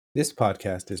This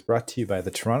podcast is brought to you by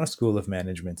the Toronto School of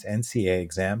Management's NCA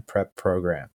Exam Prep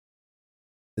Program.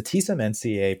 The TSEM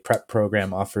NCA Prep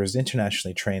Program offers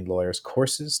internationally trained lawyers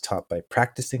courses taught by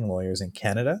practicing lawyers in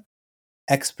Canada,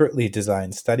 expertly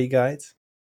designed study guides,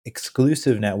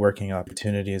 exclusive networking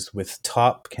opportunities with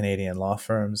top Canadian law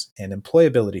firms, and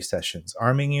employability sessions,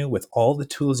 arming you with all the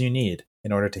tools you need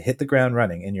in order to hit the ground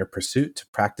running in your pursuit to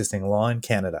practicing law in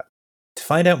Canada. To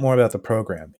find out more about the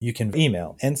program, you can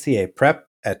email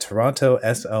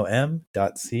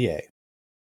ncaprep@torontosom.ca.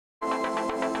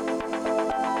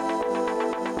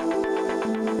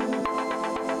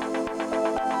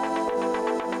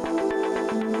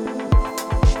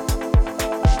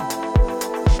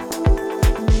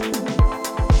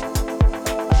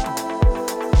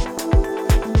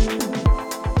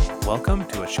 Welcome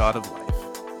to A Shot of Life,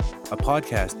 a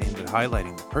podcast aimed at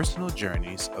highlighting the personal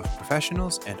journeys of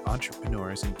professionals and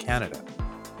entrepreneurs in Canada,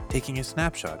 taking a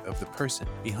snapshot of the person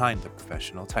behind the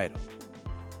professional title.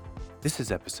 This is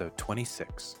episode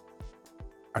 26.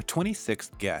 Our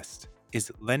 26th guest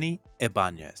is Lenie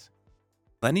Ibanez.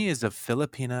 Lenie is of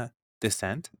Filipina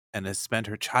descent and has spent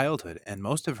her childhood and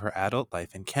most of her adult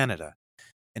life in Canada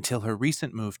until her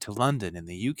recent move to London in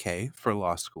the UK for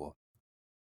law school.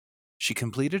 She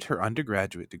completed her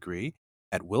undergraduate degree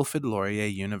at Wilfrid Laurier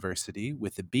University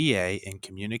with a BA in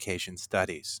Communication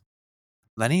Studies.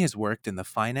 Lenie has worked in the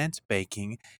finance,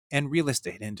 banking, and real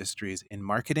estate industries in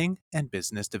marketing and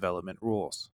business development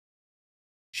roles.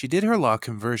 She did her law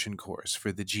conversion course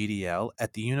for the GDL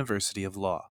at the University of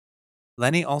Law.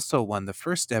 Lenie also won the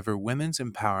first ever Women's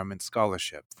Empowerment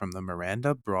Scholarship from the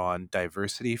Miranda Brawn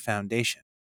Diversity Foundation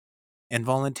and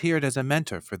volunteered as a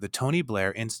mentor for the Tony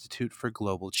Blair Institute for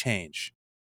Global Change,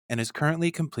 and is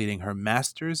currently completing her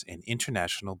Master's in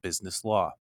International Business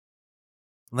Law.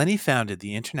 Lenie founded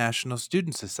the International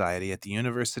Student Society at the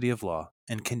University of Law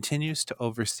and continues to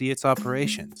oversee its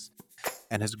operations,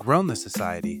 and has grown the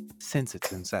society since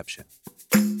its inception.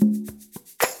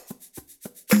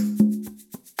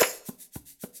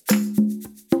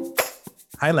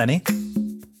 Hi, Lenie.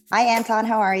 Hi, Anton.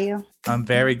 How are you? I'm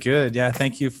very good. Yeah,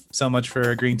 thank you so much for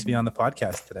agreeing to be on the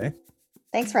podcast today.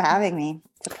 Thanks for having me.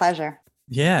 It's a pleasure.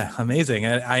 Yeah, amazing.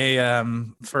 I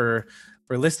for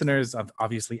listeners,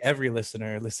 obviously every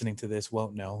listener listening to this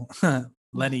won't know.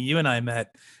 Lenie, you and I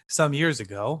met some years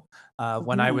ago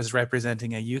when I was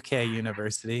representing a UK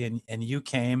university, and you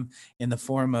came in the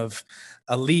form of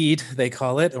a lead, they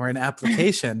call it, or an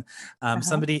application,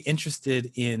 somebody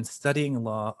interested in studying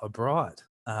law abroad.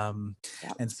 And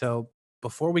so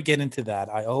before we get into that,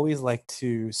 I always like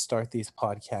to start these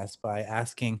podcasts by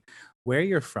asking where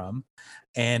you're from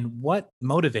and what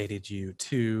motivated you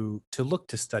to look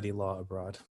to study law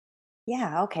abroad.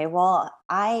 Yeah. Okay. Well,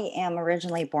 I am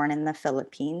originally born in the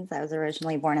Philippines. I was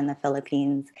originally born in the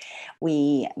Philippines.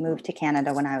 We moved to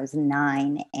Canada when I was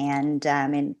 9 and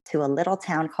into a little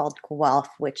town called Guelph,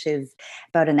 which is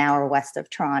about an hour west of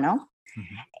Toronto.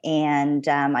 Mhm. And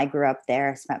I grew up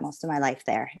there, spent most of my life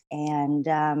there. And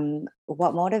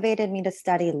what motivated me to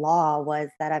study law was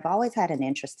that I've always had an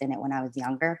interest in it when I was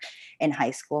younger, in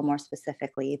high school more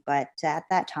specifically. But at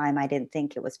that time, I didn't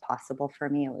think it was possible for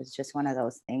me. It was just one of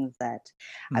those things that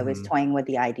I was Mhm. toying with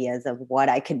the ideas of what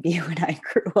I could be when I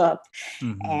grew up.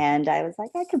 Mhm. And I was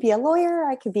like, I could be a lawyer,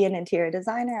 I could be an interior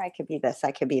designer, I could be this,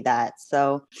 I could be that.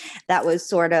 So that was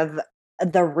sort of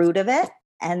the root of it.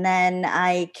 And then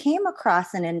I came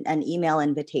across an email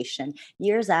invitation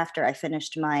years after I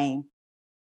finished my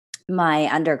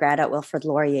undergrad at Wilfrid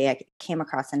Laurier. I came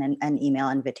across an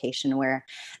email invitation where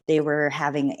they were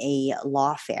having a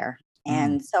law fair. Mm.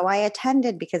 And so I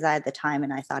attended because I had the time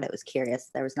and I thought it was curious.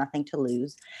 There was nothing to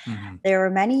lose. Mhm. There were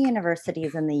many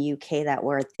universities in the UK that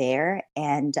were there,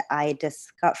 and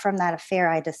from that affair,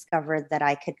 I discovered that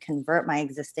I could convert my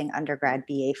existing undergrad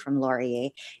BA from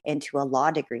Laurier into a law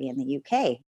degree in the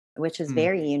UK, which is Mm.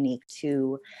 very unique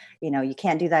to, you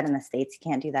can't do that in the States,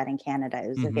 you can't do that in Canada. It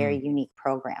was a very Mhm. unique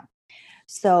program.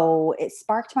 So it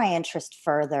sparked my interest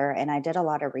further, and I did a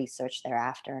lot of research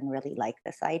thereafter and really liked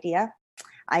this idea.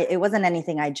 It wasn't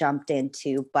anything I jumped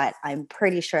into, but I'm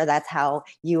pretty sure that's how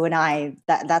you and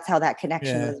that's how that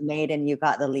connection Yeah. was made and you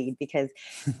got the lead, because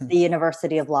the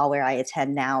University of Law where I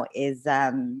attend now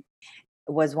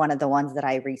was one of the ones that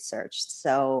I researched.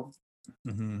 So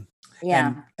Mhm.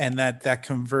 yeah. And that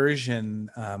conversion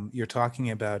you're talking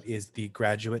about is the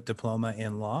graduate diploma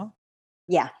in law,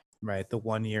 Yeah. right? The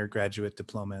 1-year graduate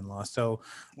diploma in law. So, I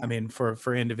Yeah. mean,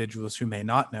 for individuals who may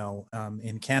not know,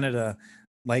 in Canada,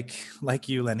 like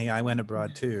you, Lenny, I went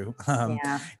abroad too.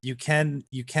 Yeah. You can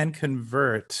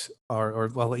convert,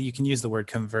 or well, you can use the word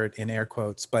convert in air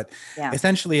quotes, but Yeah.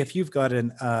 essentially, if you've got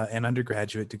an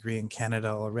undergraduate degree in Canada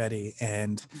already,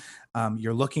 and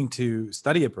you're looking to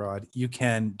study abroad, you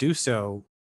can do so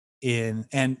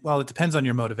and well, it depends on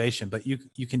your motivation, but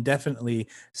you can definitely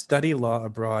study law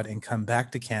abroad and come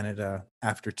back to Canada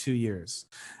after 2 years,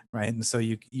 right? And so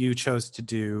you chose to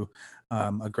do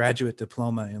a graduate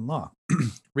diploma in law.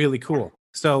 Really cool.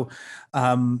 So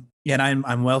yeah, and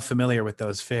I'm well familiar with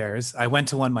those fairs. I went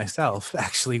to one myself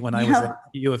actually when I was Yeah. at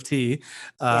U of T.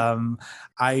 Yeah.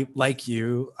 I like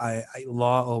you.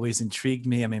 Law always intrigued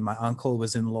me. I mean, my uncle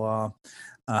was in law.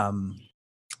 Um,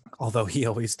 Although he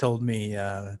always told me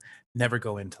never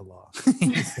go into law.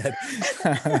 He said,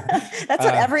 That's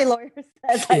what every lawyer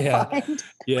says, I yeah, find.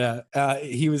 yeah.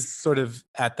 He was sort of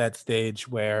at that stage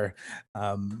where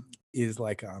he's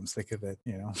like, I'm sick of it,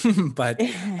 you know. But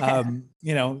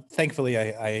you know, thankfully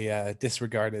I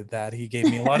disregarded that. He gave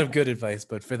me a lot of good advice,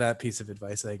 but for that piece of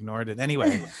advice, I ignored it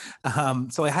anyway.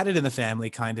 So I had it in the family,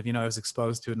 kind of, you know, I was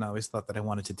exposed to it and I always thought that I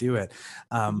wanted to do it.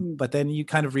 But then you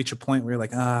kind of reach a point where you're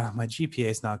like, my GPA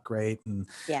is not great, and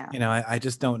Yeah. you know, I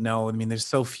just don't know. I mean, there's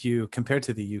so few compared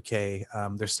to the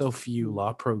UK. There's so few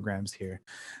law programs here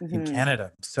in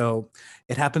Canada, so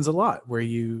it happens a lot where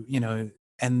you know,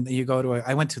 and you go to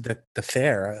I went to the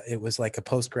fair. It was like a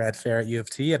post-grad fair at U of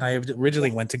T, and I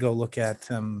originally went to go look at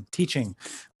teaching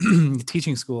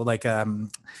teaching school, like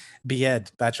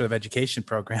BEd, Bachelor of Education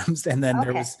programs, and then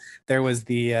Okay. there was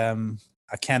the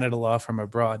a Canada Law from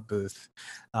Abroad booth,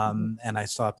 and I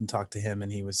stopped and talked to him,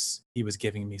 and he was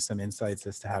giving me some insights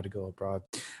as to how to go abroad.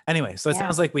 Anyway, so it Yeah.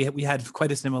 sounds like we had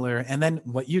quite a similar, and then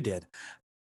what you did,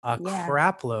 a Yeah.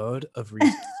 crap load of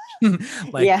research.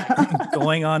 Like Yeah.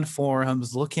 going on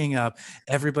forums, looking up,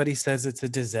 everybody says it's a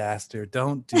disaster.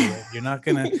 Don't do it. You're not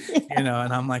gonna, you know,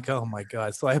 and I'm like, oh my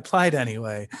God. So I applied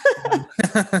anyway.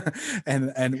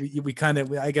 And we kind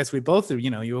of, I guess we both,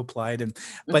 you know, you applied, and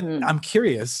but Mhm. I'm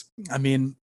curious. I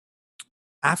mean,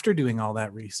 after doing all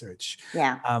that research,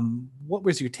 Yeah. what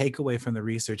was your takeaway from the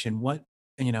research, and what,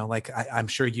 you know, like I'm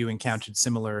sure you encountered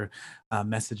similar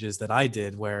messages that I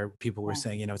did, where people were Yeah.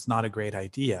 saying, you know, it's not a great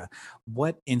idea.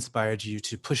 What inspired you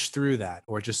to push through that,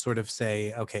 or just sort of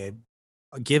say, okay,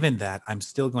 given that, I'm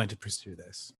still going to pursue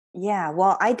this? Yeah,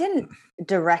 well, I didn't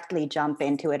directly jump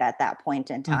into it at that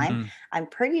point in time. Hmm. I'm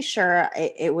pretty sure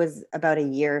it was about a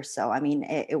year or so. I mean,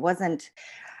 it wasn't,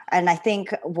 and I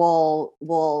think we'll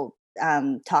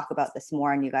talk about this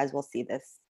more, and you guys will see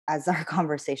this as our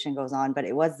conversation goes on. But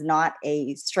it was not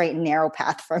a straight and narrow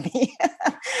path for me.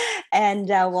 And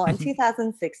well, in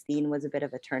 2016 was a bit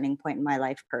of a turning point in my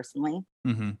life personally.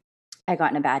 Hmm. I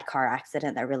got in a bad car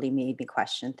accident that really made me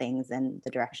question things and the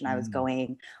direction I was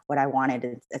going, what I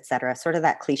wanted, et cetera. Sort of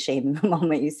that cliche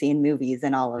moment you see in movies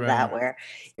and all of that, Right. where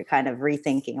you're kind of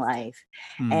rethinking life.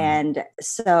 Mm. And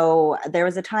so there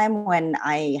was a time when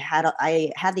I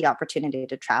had the opportunity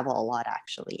to travel a lot,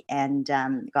 actually, and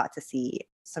got to see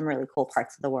some really cool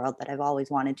parts of the world that I've always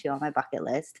wanted to on my bucket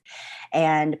list.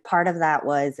 And part of that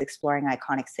was exploring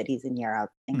iconic cities in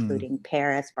Europe, Mm. including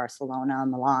Paris, Barcelona,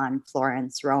 Milan,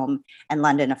 Florence, Rome, and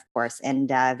London, of course, and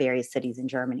various cities in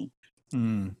Germany,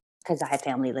 Mm. because I had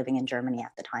family living in Germany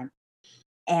at the time.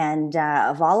 And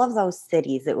of all of those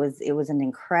cities, it was an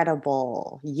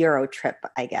incredible Euro trip,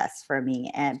 I guess, for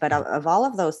me. And but of all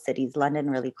of those cities, London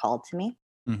really called to me.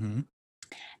 Mm-hmm.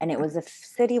 And it was a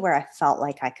city where I felt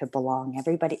like I could belong.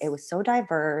 Everybody, it was so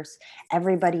diverse.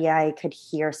 Everybody I could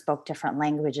hear spoke different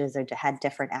languages or had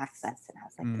different accents. And I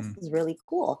was like, this Mm. is really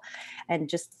cool. And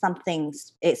just something,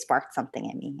 it sparked something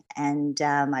in me. And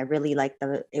I really liked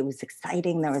it was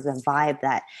exciting. There was a vibe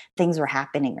that things were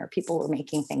happening or people were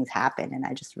making things happen. And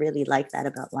I just really liked that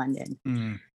about London.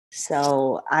 Mm.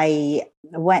 So I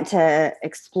went to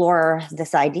explore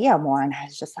this idea more, and I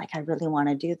was just like, I really want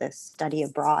to do this study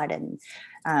abroad and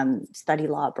study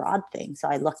law abroad thing. So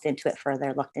I looked into it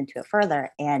further,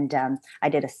 and I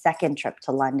did a second trip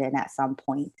to London at some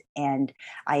point, and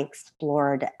I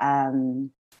explored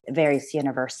various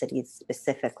universities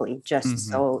specifically, just Mm-hmm.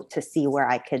 so to see where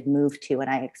I could move to. And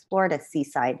I explored a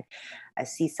seaside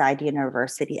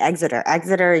university,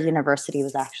 Exeter University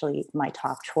was actually my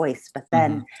top choice. But Mm-hmm.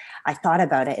 then I thought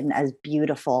about it, and as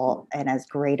beautiful and as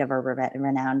great of a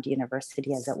renowned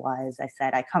university as it was, I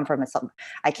said, I came from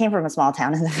a small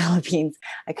town in the Philippines.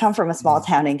 I come from a small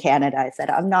town in Canada. I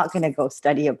said, I'm not going to go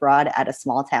study abroad at a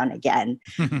small town again.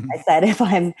 I said,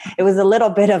 it was a little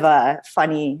bit of a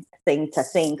funny thing to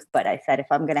think, but I said, if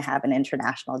I'm going to have an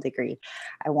international degree,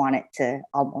 I want it to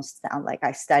almost sound like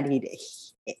I studied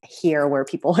here where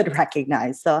people would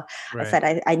recognize. So I Right. said,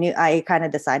 I kind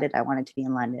of decided I wanted to be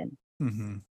in London.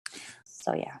 Mm-hmm.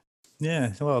 So yeah.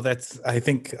 Yeah, well, I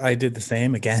think I did the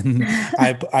same again.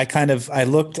 I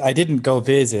looked, I didn't go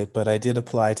visit, but I did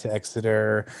apply to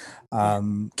Exeter,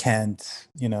 Kent,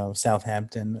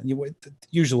 Southampton, the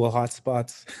usual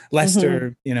hotspots.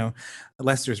 Leicester,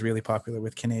 Leicester's really popular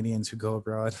with Canadians who go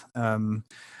abroad.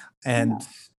 And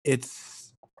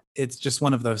it's just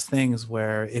one of those things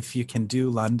where if you can do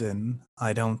London,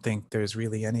 I don't think there's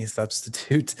really any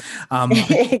substitute.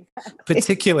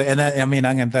 Particularly, and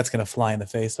that's going to fly in the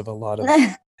face of a lot of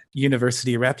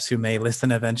university reps who may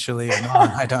listen eventually or not.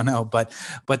 I don't know, but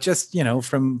just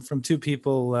from two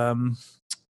people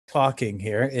talking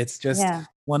here, it's just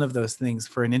one of those things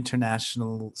for an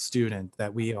international student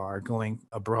that we are going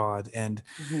abroad, and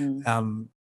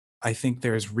I think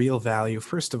there's real value.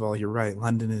 First of all, you're right.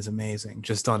 London is amazing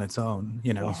just on its own,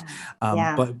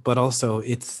 but also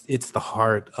it's the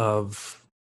heart of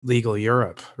legal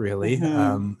Europe, really.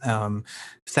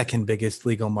 Second biggest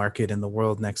legal market in the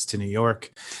world next to New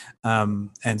York.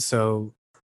 And so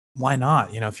why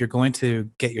not? If you're going to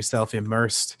get yourself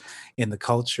immersed in the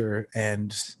culture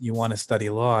and you want to study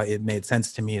law, it made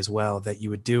sense to me as well that you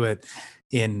would do it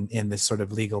in this sort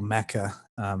of legal mecca.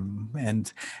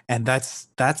 And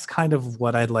that's kind of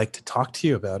what I'd like to talk to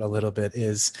you about a little bit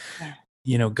is,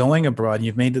 going abroad.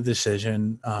 You've made the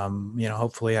decision.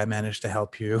 Hopefully I managed to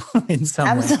help you in some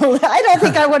way. Absolutely. I don't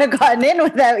think I would have gotten in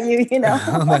without you,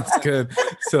 That's good.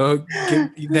 So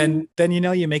then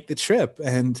you make the trip,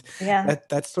 and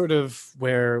that's sort of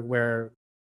where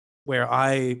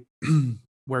I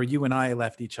where you and I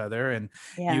left each other, and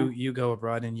you go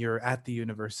abroad and you're at the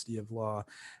University of Law.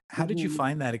 How did you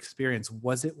find that experience?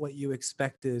 Was it what you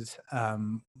expected?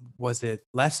 Was it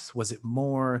less? Was it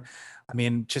more? I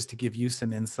mean, just to give you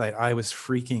some insight, I was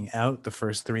freaking out the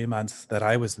first 3 months that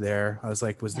I was there. I was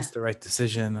like, was this the right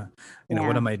decision?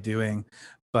 What am I doing?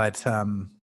 But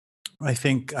I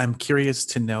think I'm curious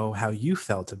to know how you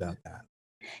felt about that.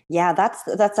 Yeah,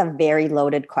 that's a very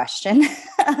loaded question.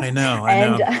 I know.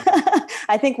 And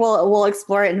I think we'll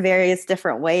explore it in various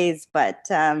different ways, but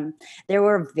there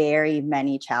were very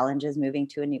many challenges moving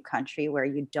to a new country where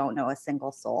you don't know a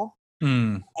single soul.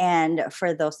 And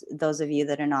for those of you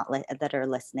that are not that are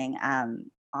listening,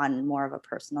 on more of a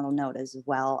personal note as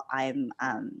well, I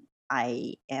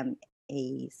am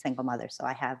a single mother, so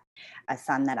I have a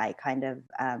son that I kind of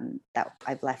that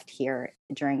I've left here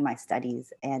during my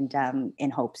studies, and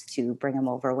in hopes to bring him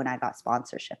over when I got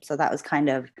sponsorship. So that was kind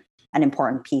of an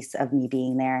important piece of me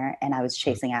being there, and I was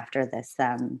chasing after this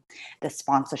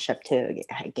sponsorship to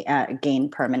gain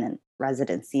permanent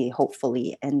residency,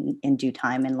 hopefully in due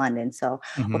time in London. So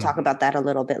we'll talk about that a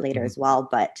little bit later as well.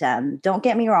 But don't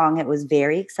get me wrong, it was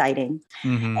very exciting,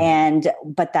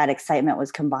 but that excitement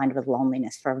was combined with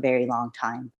loneliness for a very long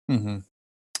time.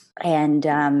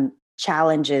 And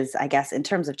challenges, I guess, in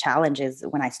terms of challenges,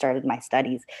 when I started my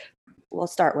studies, we'll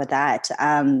start with that.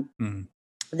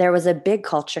 There was a big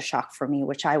culture shock for me,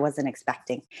 which I wasn't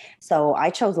expecting. So I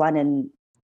chose London.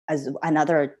 As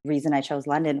another reason I chose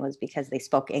London was because they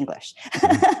spoke English.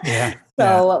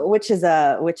 Which is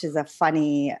a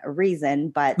funny reason,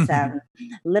 but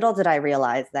little did I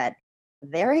realize that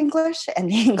their English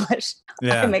and the English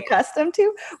I'm accustomed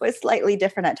to was slightly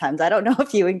different at times. I don't know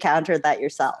if you encountered that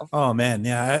yourself. Oh man,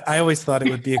 yeah. I always thought it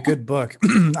would be a good book.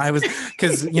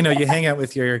 Because you hang out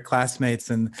with your classmates,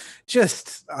 and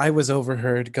I was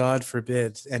overheard. God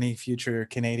forbid any future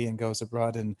Canadian goes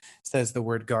abroad and says the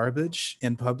word garbage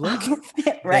in public.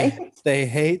 Right? They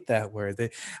hate that word.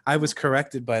 I was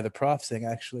corrected by the prof saying,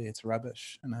 actually, it's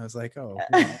rubbish, and I was like, oh,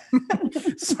 well,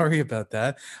 sorry about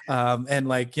that. And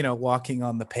walking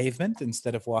on the pavement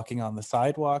instead of walking on the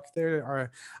sidewalk.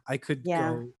 I could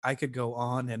go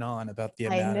on and on about the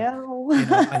amount. I know.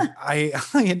 I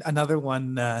another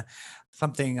one,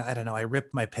 something, I don't know, I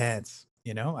ripped my pants,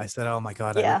 I said, oh my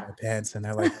God, I ripped my pants. And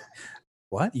they're like,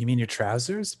 what? You mean your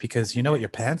trousers? Because you know what your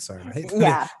pants are, right?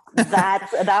 Yeah,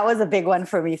 that was a big one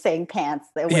for me, saying pants.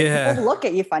 People look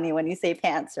at you funny when you say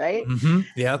pants, right?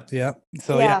 Yep.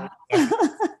 So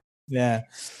yeah.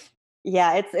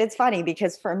 Yeah, it's funny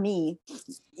because for me,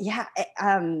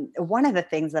 one of the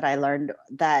things that I learned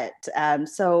that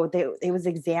it was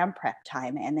exam prep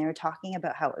time, and they were talking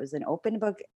about how it was an open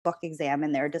book exam,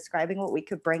 and they were describing what we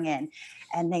could bring in,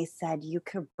 and they said you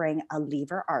could bring a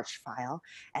lever arch file,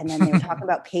 and then they were talking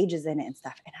about pages in it and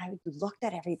stuff, and I looked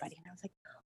at everybody and I was like,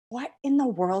 what in the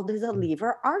world is a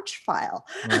lever arch file?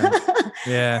 Right.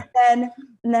 Yeah. And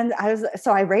then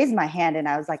so I raised my hand and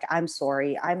I was like, I'm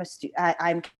sorry,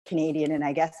 I'm Canadian, and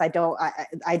I guess I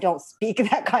don't speak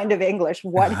that kind of English.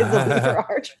 What is a lever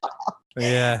arch file?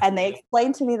 Yeah. And they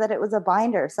explained to me that it was a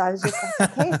binder. So I was just like,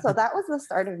 okay. So that was the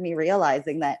start of me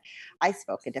realizing that I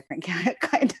spoke a different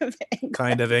kind of English.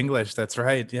 Kind of English. That's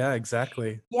right. Yeah,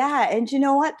 exactly. Yeah, and you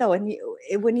know what though,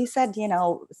 when you said,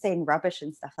 saying rubbish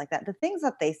and stuff like that, the things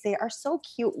that they say are so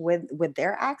cute with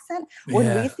their accent.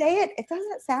 When we Yeah. say it, it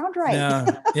doesn't sound right.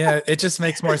 No. Yeah, it just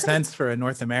makes more sense for a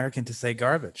North American to say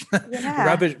garbage.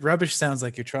 Yeah. Rubbish sounds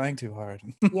like you're trying too hard.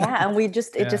 Yeah, and it Yeah.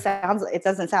 just it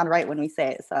doesn't sound right when we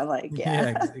say it. So I'm like, yeah.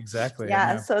 Yeah, exactly. I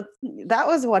Yeah, know. so that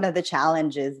was one of the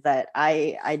challenges that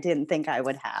I didn't think I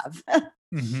would have.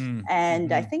 Hmm.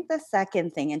 And I Hmm. think the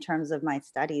second thing in terms of my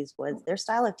studies was their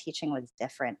style of teaching was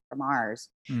different from ours.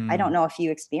 I don't Mm. know if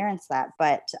you experienced that,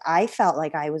 but I felt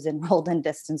like I was enrolled in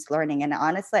distance learning. And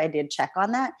honestly, I did check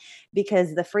on that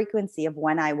because the frequency of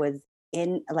when I was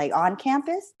in like on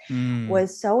campus Mm.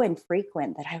 was so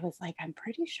infrequent that I was like, I'm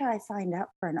pretty sure I signed up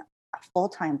for a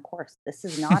full-time course. This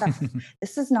is not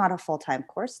a full-time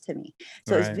course to me.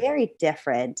 So it was Right. very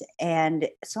different. And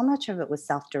so much of it was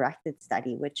self-directed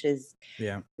study, which is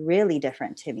Yeah. really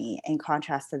different to me in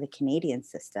contrast to the Canadian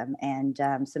system. And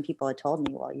some people had told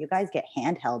me, well, you guys get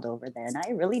handheld over there. And I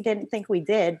really didn't think we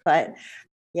did, but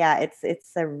yeah,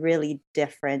 it's a really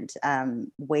different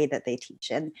way that they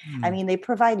teach. And I Mm. mean, they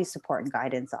provide you support and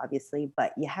guidance, obviously,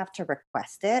 but you have to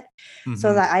request it. So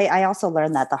Hmm. that I also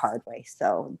learned that the hard way.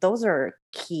 So those are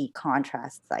key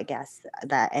contrasts, I guess,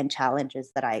 that and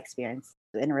challenges that I experienced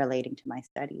in relating to my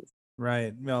studies.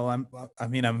 Right. Well,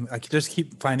 I just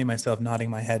keep finding myself nodding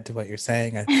my head to what you're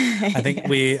saying. I think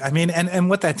Yeah. and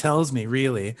what that tells me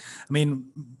really,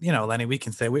 Lenny, we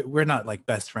can say we're not like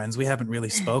best friends. We haven't really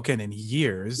spoken in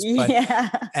years, but, Yeah.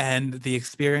 and the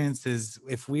experience is,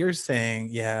 if we're saying,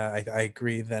 yeah, I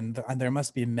agree, then there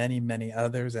must be many, many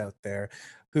others out there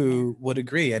Yeah. who would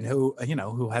agree, and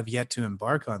who have yet to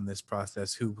embark on this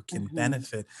process, who can Mhm.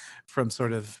 benefit from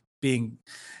sort of being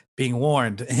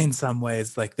warned in some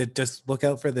ways, like that, just look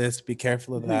out for this, be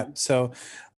careful of that. Mhm. So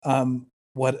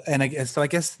I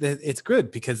guess that it's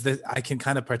good because I can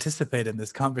kind of participate in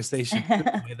this conversation too, in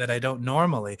a way that I don't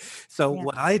normally. So Yeah.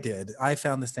 what I did, I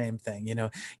found the same thing.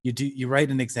 You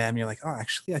write an exam, you're like, oh,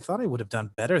 actually, I thought I would have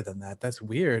done better than that. That's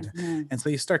weird. Mhm. And so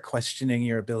you start questioning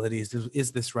your abilities.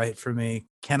 Is this right for me?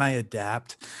 Can I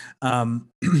adapt?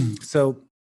 Mhm. So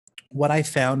what I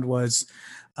found was,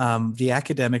 the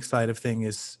academic side of thing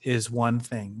is one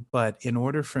thing, but in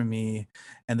order for me,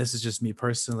 and this is just me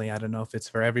personally, I don't know if it's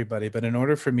for everybody, but in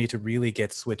order for me to really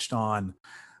get switched on,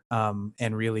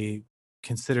 and really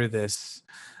consider this,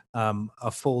 a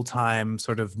full time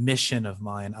sort of mission of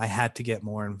mine, I had to get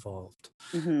more involved.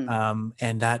 Mhm.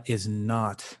 And that is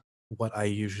not what I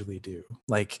usually do.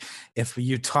 Like, if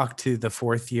you talk to the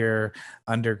fourth year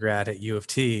undergrad at U of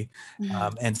T,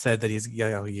 Mhm. and said that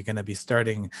you're going to be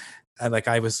starting, I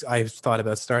thought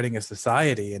about starting a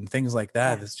society and things like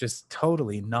that. Yeah. It's just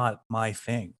totally not my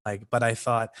thing. Like, but I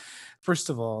thought, first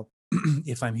of all,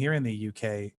 if I'm here in the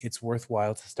UK, it's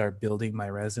worthwhile to start building my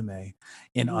resume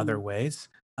in other Mhm. ways.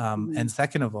 And Mhm.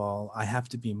 second of all, I have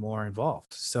to be more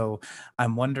involved. So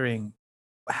I'm wondering,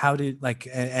 how did, like,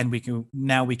 and we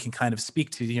can kind of speak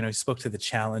to, spoke to the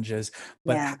challenges,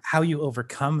 but Yeah. how you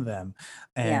overcome them,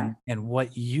 Yeah. and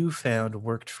what you found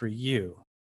worked for you.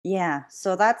 Yeah.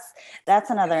 So that's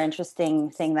another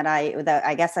interesting thing that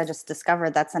I guess I just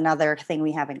discovered. That's another thing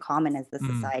we have in common as the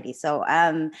Mm, society. So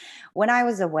when I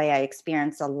was away, I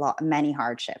experienced many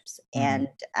hardships, mhm, and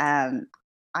um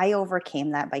I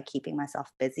overcame that by keeping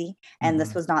myself busy. And this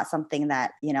mhm, was not something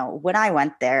that, when I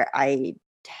went there, I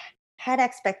had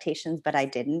expectations, but I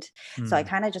didn't. So I mm,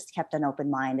 kind of just kept an open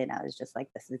mind, and I was just like,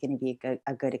 this is going to be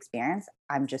a good experience.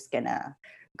 I'm just going to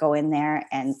go in there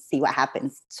and see what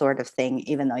happens, sort of thing,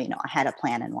 even though, I had a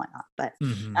plan and whatnot. But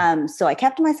mhm, so I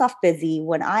kept myself busy.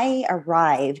 When I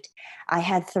arrived, I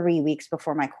had 3 weeks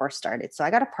before my course started. So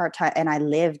I got a part time, and I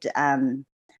lived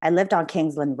on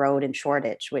Kingsland Road in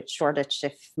Shoreditch, which Shoreditch,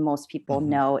 if most people mhm.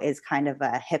 know, is kind of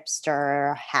a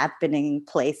hipster happening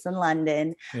place in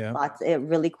London. Yeah. Lots of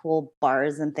really cool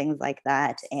bars and things like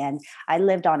that. And I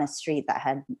lived on a street that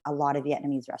had a lot of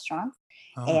Vietnamese restaurants.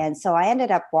 Oh, And so I ended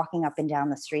up walking up and down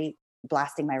the street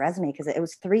blasting my resume because it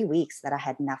was 3 weeks that I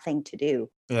had nothing to do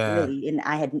yeah. really. And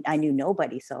I knew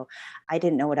nobody. So I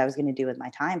didn't know what I was going to do with my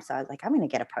time. So I was like, I'm going to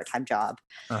get a part-time job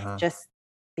Uh-huh. just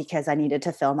because I needed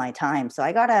to fill my time. So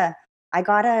I got I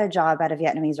got a job at a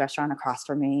Vietnamese restaurant across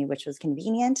from me, which was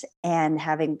convenient. And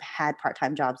having had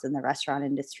part-time jobs in the restaurant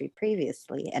industry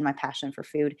previously and my passion for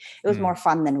food, it was more Mm.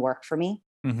 fun than work for me.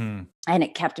 Mm-hmm. And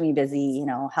it kept me busy,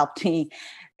 helped me,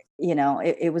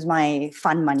 it was my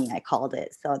fun money, I called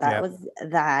it. So that Yeah. was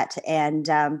that. And,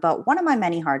 but one of my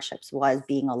many hardships was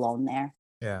being alone there.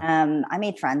 Yeah. I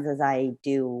made friends as I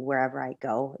do wherever I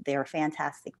go. They were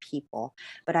fantastic people,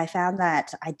 but I found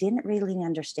that I didn't really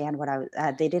understand what I was.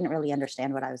 They didn't really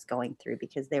understand what I was going through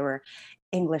because they were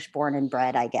English born and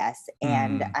bred, I guess.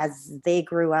 And Mm. as they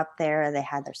grew up there, they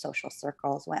had their social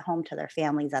circles, went home to their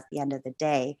families at the end of the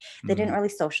day. They didn't Mm. really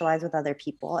socialize with other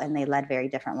people, and they led very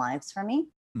different lives from me.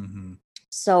 Mm-hmm.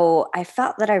 So I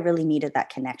felt that I really needed that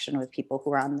connection with people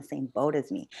who are on the same boat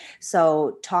as me.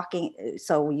 So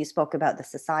you spoke about the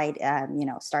society,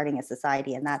 starting a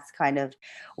society, and that's kind of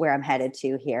where I'm headed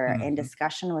to here. In Mm-hmm.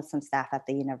 discussion with some staff at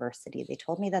the university, they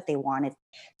told me that they wanted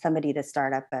somebody to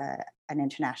start up an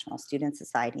international student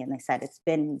society, and they said it's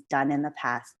been done in the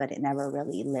past, but it never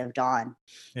really lived on.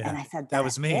 Yeah. And I said, That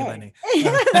was that's me, it. Lenny.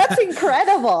 That's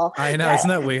incredible. I know. That, Isn't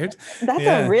that weird? that's a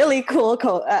Yeah. really cool,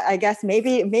 I guess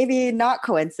maybe not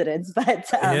coincidence, but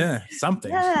Yeah.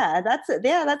 Something.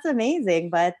 that's amazing.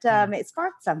 But Yeah. it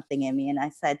sparked something in me, and I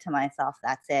said to myself,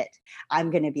 "That's it.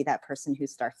 I'm going to be that person who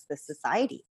starts this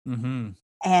society." Mm-hmm.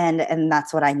 And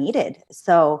that's what I needed.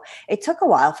 So it took a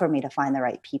while for me to find the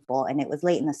right people, and it was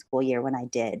late in the school year when I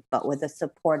did. But with the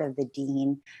support of the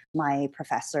dean, my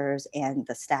professors, and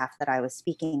the staff that I was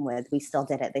speaking with, we still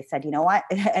did it. They said, "You know what?"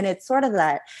 And it's sort of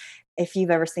that, if you've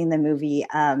ever seen the movie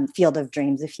Field of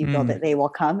Dreams, if you build it, Mm. they will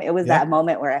come. It was Yeah. that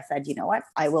moment where I said, "You know what?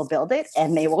 I will build it,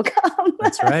 and they will come."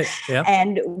 That's right. Yeah.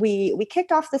 And we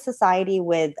kicked off the society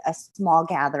with a small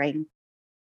gathering,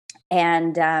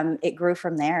 and it grew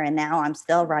from there. And now I'm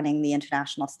still running the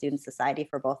International Student Society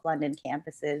for both London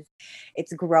campuses.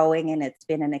 It's growing, and it's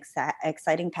been an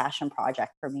exciting passion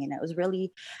project for me. And it was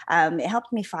really, it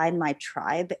helped me find my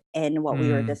tribe in what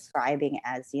we were Mm. describing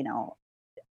as,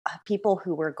 people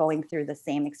who were going through the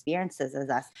same experiences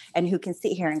as us, and who can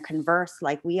sit here and converse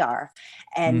like we are.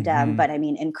 And, Mm-hmm. but I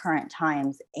mean, in current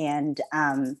times, and,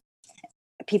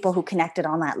 people who connected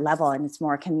on that level, and it's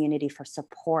more a community for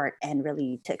support and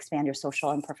really to expand your social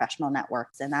and professional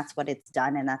networks. And that's what it's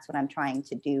done, and that's what I'm trying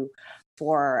to do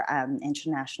for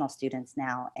international students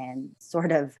now. And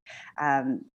sort of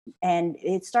and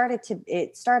it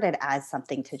started as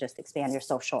something to just expand your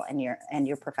social and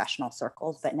your professional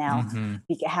circles, but now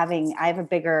Mm-hmm. I have a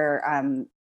bigger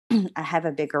I have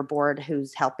a bigger board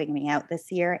who's helping me out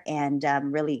this year, and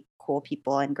really cool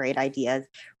people and great ideas,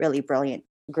 really brilliant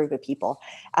group of people.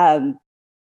 Um,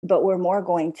 but we're more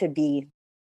going to be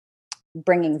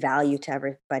bringing value to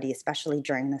everybody, especially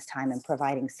during this time, and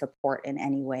providing support in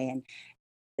any way, and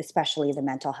especially the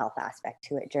mental health aspect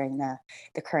to it during the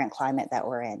current climate that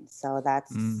we're in. So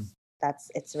Mm. that's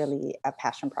it's really a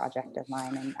passion project of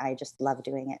mine, and I just love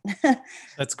doing it.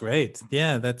 That's great.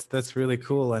 Yeah, that's really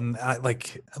cool. And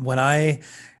like when I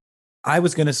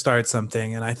was going to start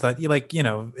something, and I thought,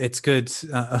 it's good.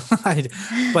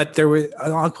 But there were,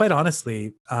 quite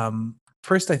honestly,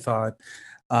 first I thought,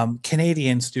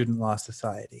 Canadian Student Law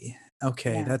Society.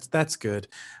 Okay, Yeah. that's good.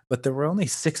 But there were only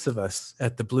 6 of us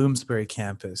at the Bloomsbury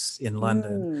campus in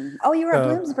London. Oh, you were at So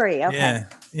Bloomsbury. Okay. yeah,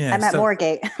 yeah. I'm at So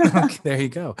Moorgate. okay, there you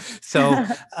go. So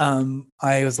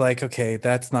I was like, okay,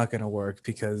 that's not going to work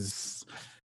because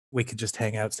we could just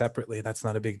hang out separately. That's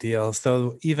not a big deal.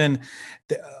 So even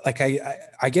like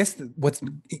I guess what's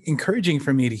encouraging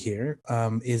for me to hear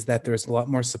is that there's a lot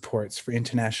more supports for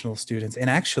international students. And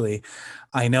actually,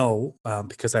 I know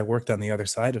because I worked on the other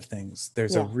side of things,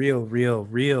 there's a Yeah.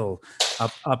 real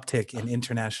uptick in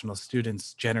international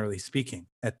students, generally speaking,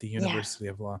 at the Yeah. University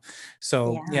of Law.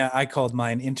 So Yeah. yeah, I called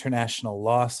mine International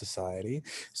Law Society.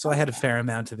 So I had a Okay. fair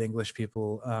amount of English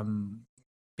people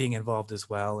being involved as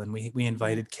well, and we Yeah.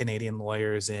 invited Canadian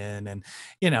lawyers in, and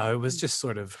it was Mm. just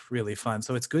sort of really fun.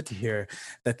 So it's good to hear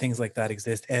that things like that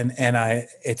exist, and I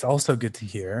it's also good to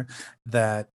hear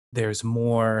that there's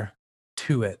more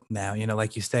to it now.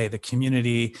 Like you say, the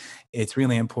community, it's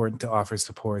really important to offer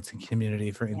supports and community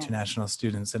for Yeah. international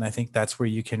students, and I think that's where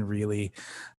you can really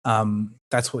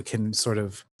that's what can sort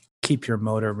of keep your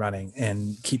motor running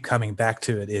and keep coming back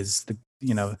to it, is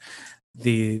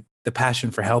the passion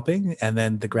for helping, and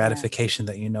then the Yeah. gratification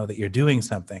that that you're doing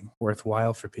something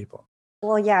worthwhile for people.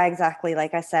 Well, yeah, exactly.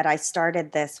 Like I said, I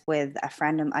started this with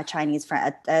a Chinese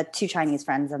friend, two Chinese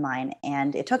friends of mine,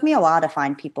 and it took me a while to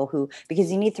find people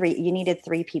because you needed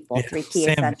three people, Yeah, three key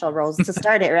same. essential roles to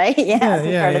start it, right? Yeah, Yeah, to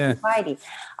yeah, start a yeah. society.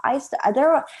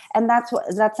 And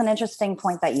that's an interesting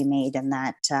point that you made, in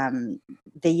that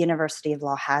the University of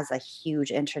Law has a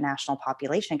huge international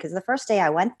population. Because the first day I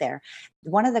went there,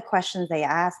 one of the questions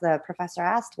the professor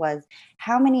asked was,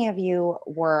 how many of you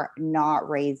were not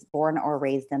born or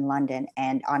raised in London?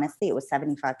 And honestly, it was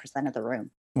 75% of the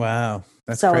room. Wow,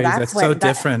 that's So crazy. that's That's so what that,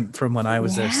 different from when I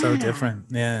was there. So yeah. different.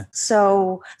 Yeah.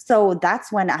 So that's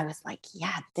when I was like,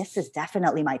 yeah, this is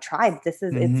definitely my tribe. This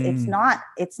is Hmm. it's not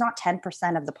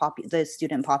 10% of the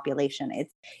student population.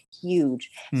 It's huge.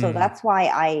 So Hmm. that's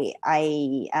why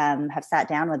I have sat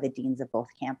down with the deans of both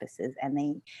campuses,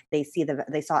 and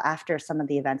they saw, after some of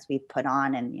the events we've put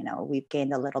on, and we've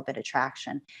gained a little bit of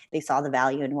traction. They saw the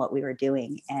value in what we were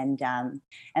doing, and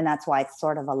that's why it's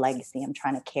sort of a legacy I'm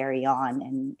trying to carry on.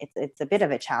 And it's a bit of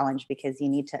a challenge, because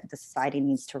the society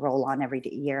needs to roll on every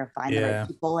year and find the right Yeah.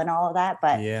 people and all of that.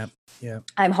 But Yeah. Yeah.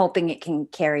 I'm hoping it can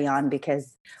carry on,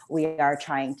 because we are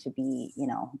trying to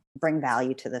bring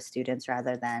value to the students,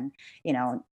 rather than,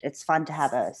 it's fun to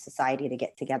have a society to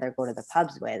get together, go to the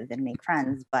pubs with, and make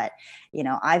friends. But,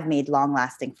 I've made long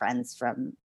lasting friends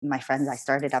from my friends I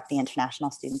started up the International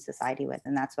Student Society with.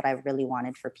 And that's what I really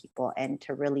wanted for people, and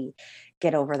to really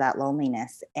get over that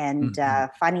loneliness. And Hmm.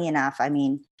 funny enough, I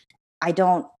mean, I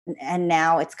don't, and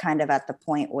now it's kind of at the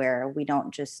point where we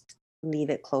don't just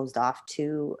leave it closed off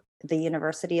to the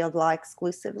University of Law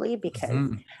exclusively,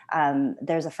 because Hmm.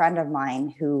 there's a friend of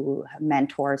mine who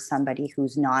mentors somebody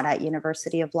who's not at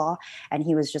University of Law. And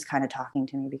he was just kind of talking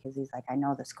to me, because he's like, I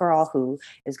know this girl who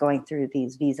is going through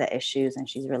these visa issues, and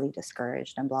she's really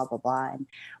discouraged, and blah, blah, blah, and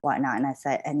whatnot.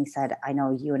 And he said, I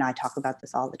know you and I talk about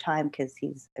this all the time, because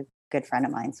he's a good friend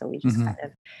of mine. So we just Hmm. kind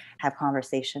of have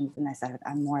conversations. And I said,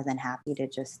 I'm more than happy to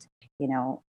just, you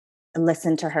know,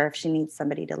 listen to her if she needs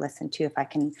somebody to listen to. If I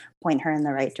can point her in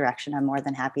the right direction, I'm more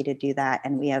than happy to do that.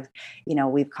 And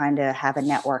we've kind of have a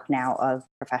network now of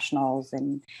professionals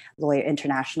and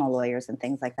international lawyers and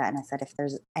things like that. And I said, if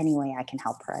there's any way I can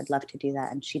help her, I'd love to do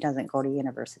that. And she doesn't go to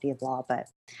University of Law, but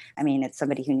I mean, it's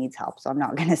somebody who needs help. So I'm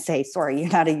not going to say, sorry, you're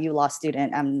not a U Law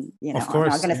student. Of I'm not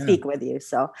course. going to Yeah. speak with you.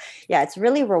 So yeah, it's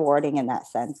really rewarding in that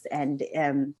sense. And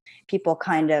people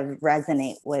kind of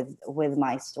resonate with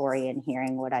my story, and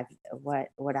hearing what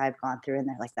I've gone through, and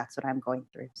they're like, that's what I'm going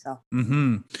through. So,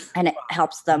 Hmm. and it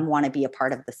helps them want to be a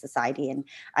part of the society. And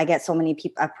I get so many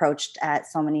people approached at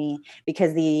so many,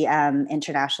 because the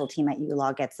international team at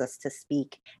ULaw gets us to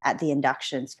speak at the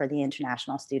inductions for the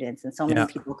international students, and so many Yeah.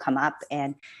 people come up,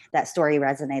 and that story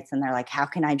resonates, and they're like, how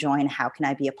can I join? How can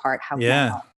I be a part? How can I Yeah.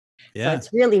 help? So Yeah.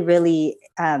 it's really, really,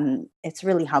 it's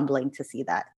really humbling to see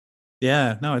that.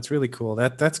 Yeah, no, it's really cool.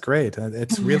 That's great.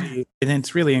 It's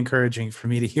really encouraging for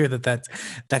me to hear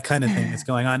that kind of thing is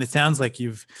going on. It sounds like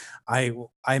I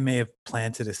I may have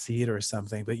planted a seed or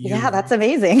something, but Yeah, that's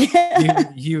amazing.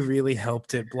 you really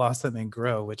helped it blossom and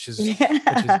grow, which is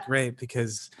Yeah. great,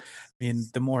 because I mean,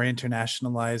 the more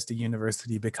internationalized a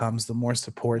university becomes, the more Yeah.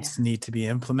 supports need to be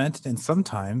implemented, and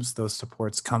sometimes those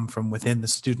supports come from within the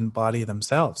student body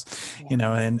themselves,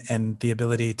 Yeah. and the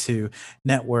ability to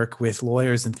network with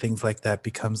lawyers and things like that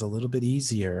becomes a little bit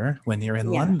easier when you're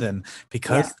in Yeah. London, Yeah.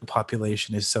 because the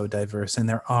population is so diverse, and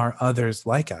there are others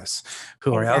like us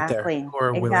who are out there Exactly. who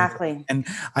are willing to. Exactly. And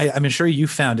I'm sure you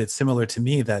found it similar to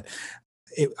me, that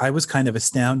I was kind of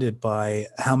astounded by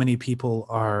how many people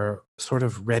are sort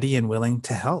of ready and willing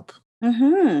to help.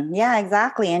 Yeah,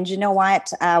 exactly. And you know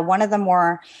what? One of the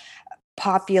more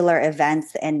popular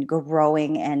events and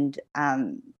growing, and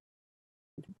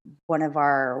one of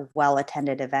our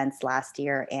well-attended events last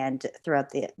year, and throughout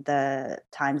the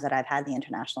times that I've had the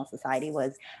International Society,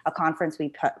 was a conference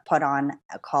we put on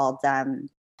called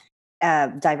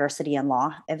Diversity in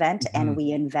Law event. And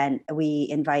Mhm. we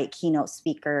invite keynote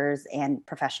speakers and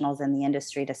professionals in the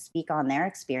industry to speak on their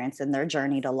experience and their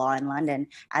journey to law in London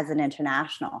as an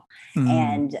international. Mm.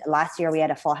 And last year we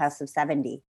had a full house of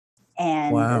 70,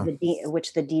 and Wow.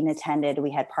 which the dean attended.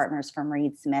 We had partners from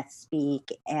Reed Smith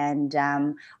speak, and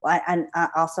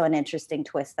also an interesting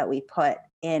twist that we put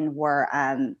in were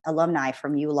alumni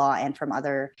from ULaw and from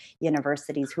other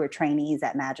universities who are trainees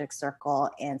at Magic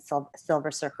Circle and Silver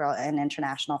Circle and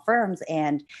international firms,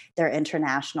 and they're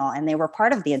international, and they were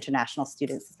part of the International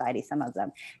Student Society, some of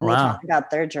them, and they Wow. talked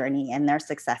about their journey and their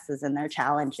successes and their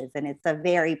challenges, and it's a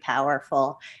very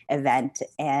powerful event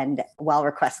and well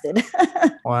requested.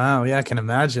 Wow. Yeah, I can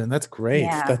imagine. That's great.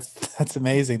 Yeah. That's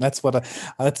amazing. That's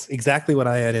exactly what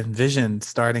I had envisioned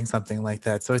starting something like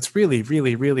that. So it's really,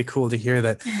 really, really cool to hear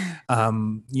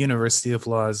that University of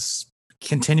Law is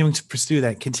continuing to pursue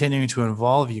that, continuing to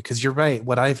involve you. Because you're right.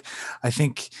 I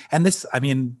think, and this, I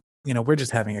mean, we're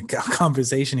just having a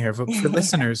conversation here, but for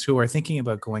listeners who are thinking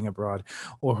about going abroad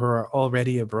or who are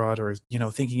already abroad or,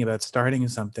 thinking about starting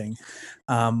something,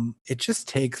 it just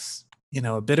takes,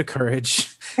 a bit of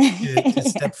courage to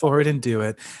step forward and do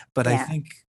it. But Yeah.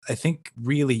 I think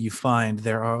really you find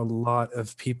there are a lot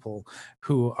of people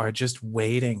who are just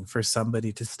waiting for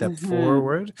somebody to step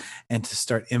forward and to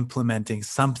start implementing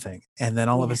something. And then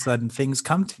all of a sudden things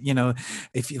come to,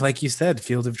 if you, like you said,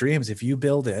 Field of Dreams, if you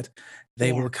build it,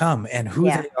 they will come. And who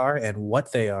they are and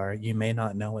what they are, you may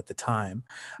not know at the time,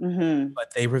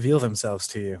 but they reveal themselves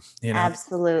to you,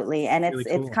 Absolutely. And really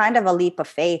it's cool. kind of a leap of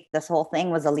faith. This whole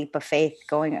thing was a leap of faith,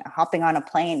 hopping on a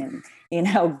plane and,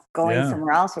 going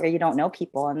somewhere else where you don't know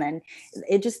people. And then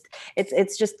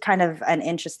it's just kind of an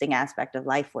interesting aspect of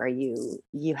life where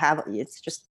it's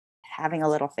just having a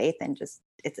little faith and just,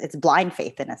 it's blind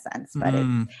faith in a sense, but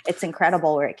it's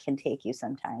incredible where it can take you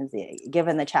sometimes,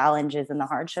 given the challenges and the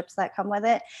hardships that come with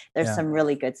it. There's some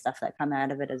really good stuff that come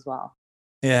out of it as well.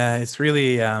 Yeah, it's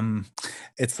really,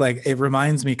 it's like, it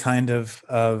reminds me kind of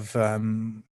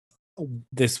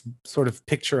this sort of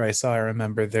picture I saw. I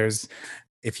remember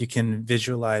if you can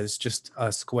visualize just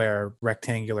a square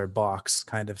rectangular box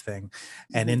kind of thing,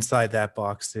 and inside that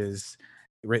box is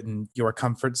written your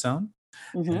comfort zone.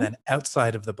 And then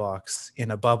outside of the box in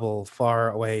a bubble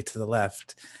far away to the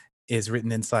left is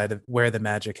written inside of where the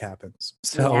magic happens.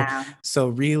 So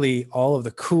really all of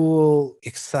the cool,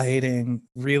 exciting,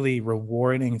 really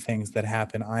rewarding things that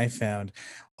happen, I found,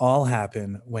 all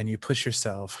happen when you push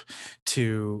yourself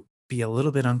to be a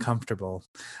little bit uncomfortable,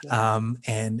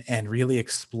 and really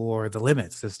explore the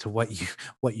limits as to what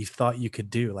you thought you could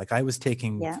do. Like I was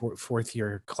taking fourth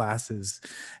year classes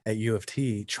at U of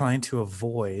T trying to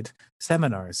avoid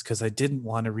seminars because I didn't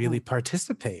want to really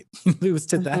participate. It was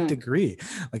to that degree.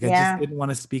 Like I just didn't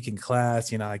want to speak in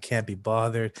class. I can't be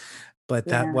bothered. But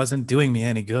that wasn't doing me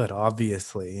any good,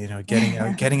 obviously.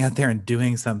 Getting out there and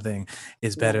doing something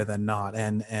is better than not.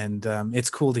 And it's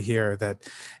cool to hear that,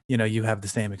 you have the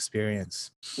same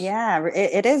experience. Yeah,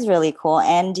 it is really cool.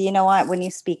 And you know what? When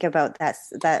you speak about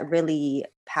that really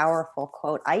powerful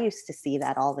quote, I used to see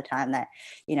that all the time, that,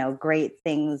 great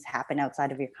things happen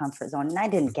outside of your comfort zone. And I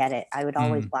didn't get it. I would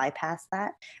always bypass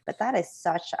that. But that is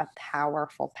such a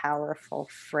powerful, powerful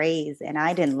phrase. And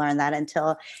I didn't learn that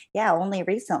until, only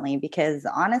recently, because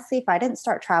honestly, if I didn't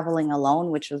start traveling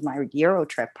alone, which was my Euro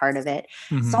trip part of it,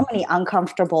 so many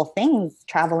uncomfortable things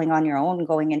traveling on your own,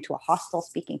 going into a hostel,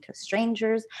 speaking to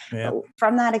strangers. Yeah.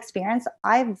 From that experience,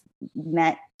 I've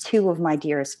met two of my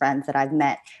dearest friends that I've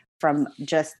met from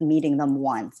just meeting them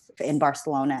once in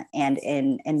Barcelona and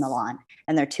in Milan.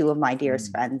 And they're two of my dearest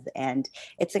friends. And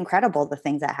it's incredible the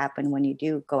things that happen when you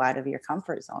do go out of your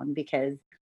comfort zone, because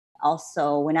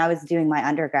also, when I was doing my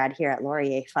undergrad here at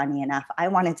Laurier, funny enough, I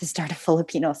wanted to start a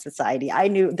Filipino society. I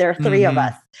knew there are three of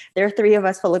us. There are three of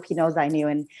us Filipinos I knew,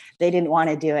 and they didn't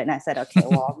want to do it. And I said, okay,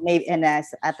 well, maybe. And at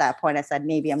that point, I said,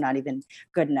 maybe I'm not even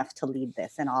good enough to lead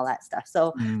this and all that stuff.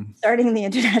 So starting the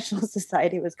International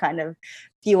Society was kind of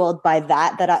fueled by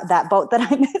that boat that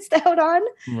I missed out on.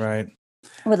 Right.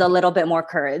 With a little bit more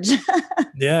courage.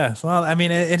 Yeah. Well, I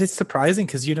mean, it is surprising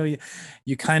because, you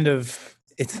kind of,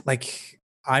 it's like,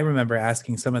 I remember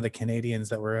asking some of the Canadians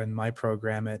that were in my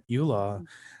program at ULaw,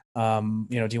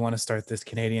 do you want to start this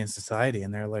Canadian society?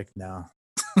 And they're like, no.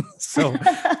 So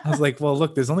I was like, well,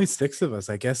 look, there's only 6 of us,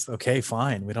 I guess. Okay,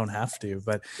 fine. We don't have to.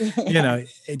 But,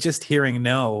 just hearing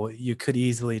no, you could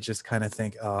easily just kind of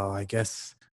think, oh, I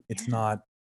guess it's not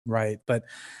right. But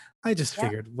I just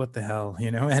figured, what the hell,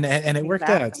 and it worked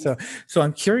out. So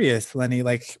I'm curious, Lenie,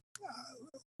 like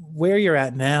where you're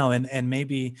at now and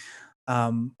maybe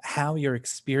how your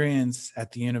experience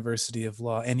at the University of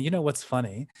Law, and what's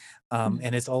funny,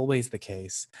 and it's always the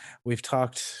case, we've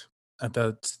talked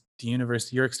about the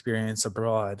university, your experience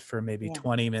abroad for maybe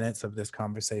 20 minutes of this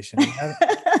conversation.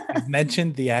 You've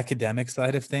mentioned the academic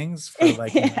side of things for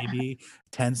like maybe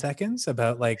 10 seconds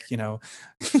about this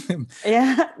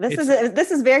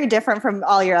is very different from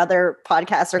all your other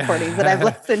podcast recordings that I've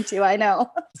listened to. I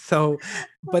know. So,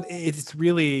 but it's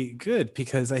really good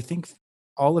because I think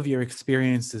all of your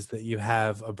experiences that you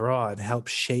have abroad help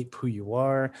shape who you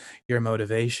are, your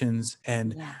motivations,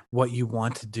 and what you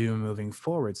want to do moving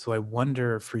forward. So I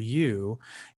wonder for you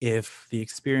if the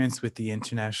experience with the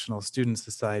International Student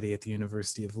Society at the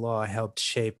University of Law helped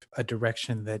shape a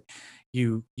direction that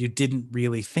you didn't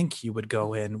really think you would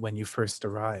go in when you first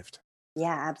arrived.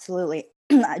 Yeah, absolutely.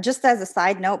 Just as a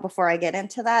side note, before I get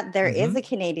into that, there is a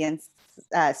Canadian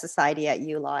Society at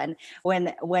ULaw.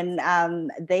 And when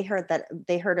they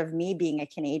heard of me being a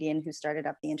Canadian who started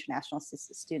up the International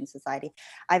Student Society,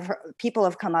 people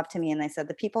have come up to me and they said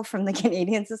the people from the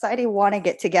Canadian Society want to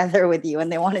get together with you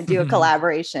and they want to do a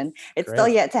collaboration. It's still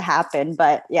Great. yet to happen,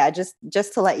 but yeah, just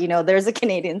to let you know, there's a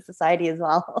Canadian Society as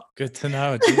well. Good to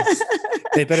know. Jeez.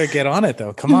 They better get on it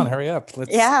though. Come on, hurry up.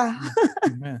 Yeah.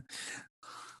 Yeah.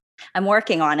 I'm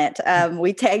working on it.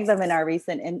 We tagged them in our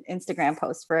recent Instagram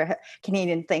post for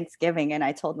Canadian Thanksgiving. And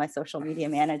I told my social media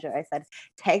manager, I said,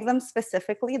 tag them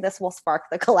specifically. This will spark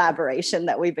the collaboration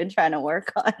that we've been trying to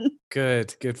work on.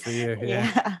 Good for you.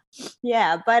 Yeah.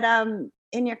 Yeah. But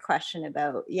in your question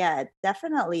about,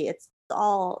 definitely it's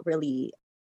all really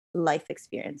life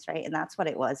experience, right? And that's what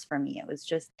it was for me. It was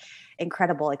just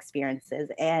incredible experiences.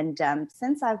 And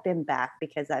since I've been back,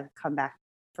 because I've come back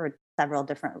for several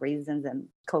different reasons, and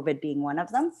COVID being one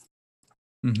of them,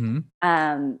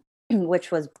 which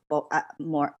was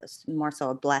more so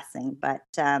a blessing. But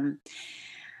I've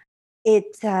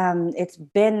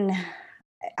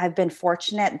been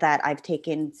fortunate that I've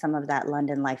taken some of that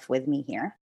London life with me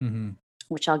here,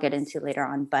 which I'll get into later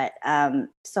on. But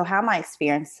so how my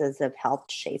experiences have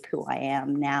helped shape who I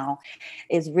am now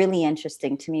is really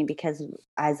interesting to me, because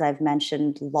as I've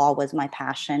mentioned, law was my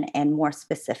passion, and more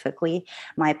specifically,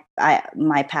 my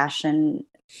passion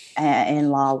in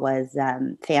law was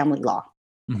family law.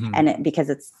 And because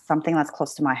it's something that's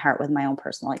close to my heart with my own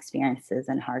personal experiences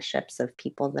and hardships of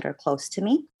people that are close to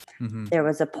me. There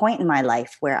was a point in my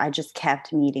life where I just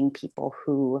kept meeting people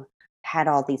who had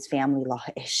all these family law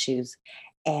issues.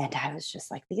 And I was just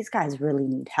like, these guys really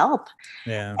need help.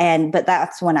 Yeah. But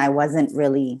that's when I wasn't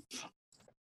really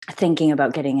thinking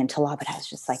about getting into law, but I was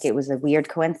just like, it was a weird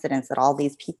coincidence that all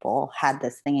these people had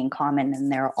this thing in common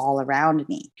and they're all around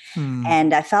me.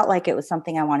 And I felt like it was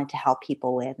something I wanted to help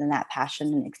people with. And that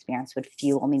passion and experience would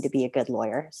fuel me to be a good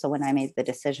lawyer. So when I made the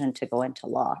decision to go into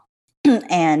law,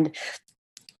 and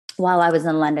while I was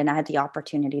in London, I had the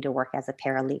opportunity to work as a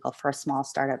paralegal for a small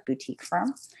startup boutique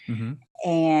firm.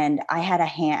 And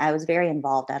I was very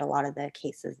involved at a lot of the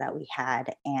cases that we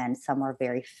had, and some were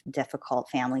very difficult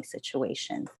family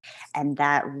situations. And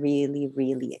that really,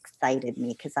 really excited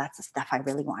me, because that's the stuff I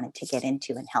really wanted to get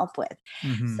into and help with.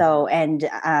 So, and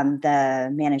the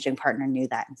managing partner knew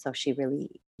that. And so she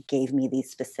really gave me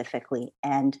these specifically.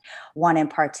 And one in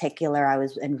particular I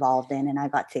was involved in, and I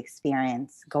got to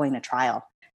experience going to trial.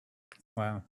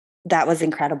 Wow. That was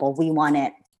incredible. We won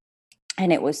it.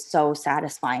 And it was so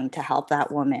satisfying to help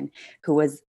that woman who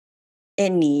was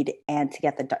in need and to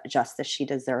get the justice she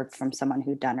deserved from someone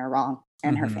who'd done her wrong,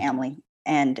 and her family,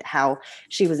 and how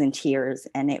she was in tears.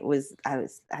 And I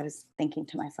was thinking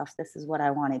to myself, this is what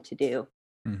I wanted to do.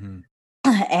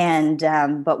 And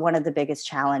but one of the biggest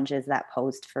challenges that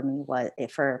posed for me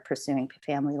for pursuing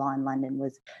family law in London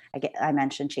was, I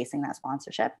mentioned chasing that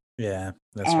sponsorship. Yeah,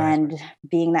 that's and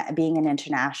right. being an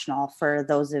international, for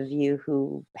those of you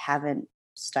who haven't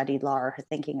studied law or are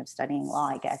thinking of studying law,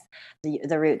 I guess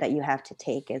the route that you have to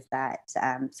take is that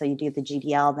so you do the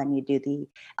GDL, then you do the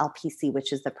LPC,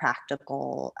 which is the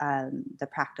practical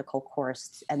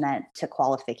course, and then to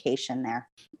qualification there.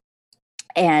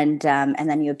 And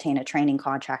then you obtain a training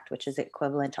contract, which is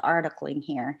equivalent to articling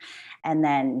here, and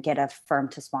then get a firm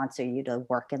to sponsor you to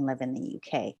work and live in the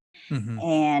UK.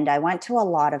 And I went to a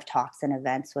lot of talks and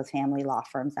events with family law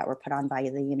firms that were put on by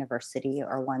the university,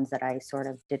 or ones that I sort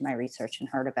of did my research and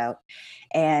heard about.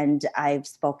 And I've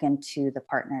spoken to the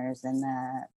partners and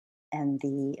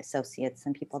the associates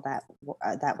and people that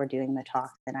were doing the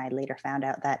talks. And I later found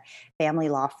out that family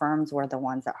law firms were the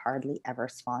ones that hardly ever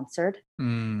sponsored.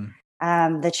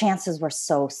 The chances were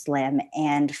so slim.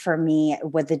 And for me,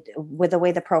 with the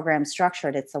way the program's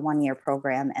structured, it's a 1-year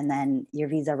program, and then your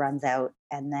visa runs out.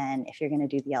 And then if you're going to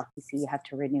do the LPC, you have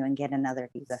to renew and get another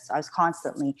visa. So I was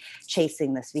constantly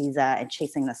chasing this visa and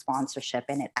chasing the sponsorship,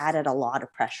 and it added a lot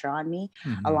of pressure on me,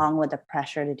 along with the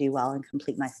pressure to do well and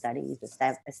complete my studies,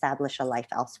 establish a life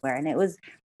elsewhere. And it was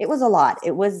a lot.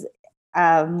 It was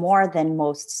more pressure than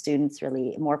most students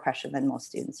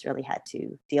really had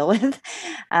to deal with.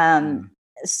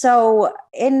 So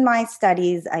in my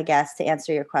studies, I guess, to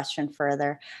answer your question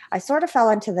further, I sort of fell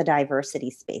into the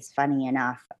diversity space, funny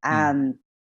enough.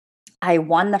 I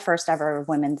won the first ever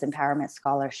women's empowerment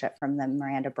scholarship from the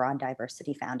Miranda Brawn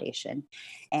Diversity Foundation.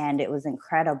 And it was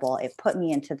incredible. It put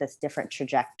me into this different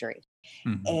trajectory.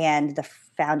 And the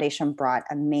foundation brought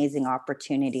amazing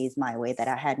opportunities my way that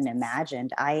I hadn't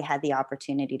imagined. I had the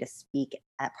opportunity to speak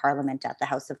at Parliament at the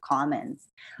House of Commons.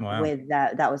 Wow. With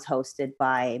that was hosted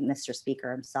by Mr.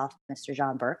 Speaker himself, Mr.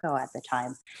 John Burko at the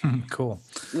time. Cool.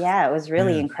 Yeah, it was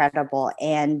really incredible.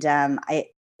 And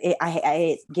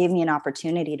it gave me an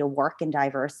opportunity to work in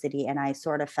diversity, and I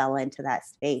sort of fell into that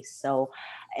space. So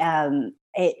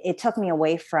it took me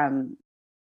away from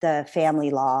the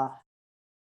family law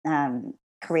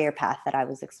career path that I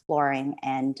was exploring.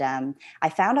 And I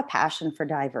found a passion for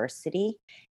diversity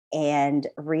and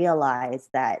realized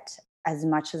that as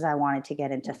much as I wanted to get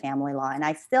into family law, and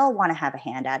I still want to have a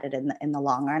hand at it in the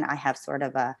long run, I have sort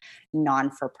of a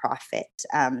non-for-profit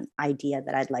idea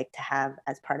that I'd like to have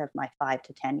as part of my 5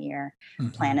 to 10 year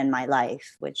Mhm. plan in my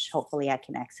life, which hopefully I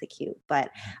can execute.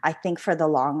 But I think for the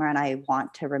long run, I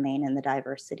want to remain in the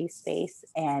diversity space.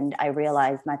 And I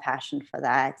realized my passion for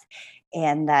that,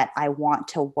 and that I want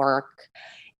to work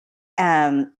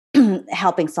um,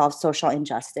 helping solve social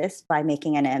injustice by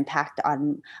making an impact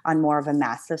on more of a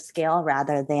massive scale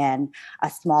rather than a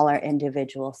smaller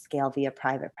individual scale via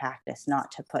private practice.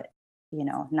 Not to put,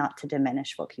 not to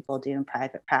diminish what people do in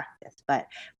private practice, but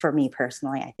for me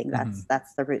personally, I think Mhm.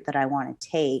 that's the route that I want to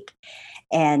take,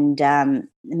 and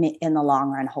in the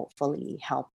long run, hopefully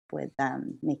help with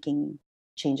making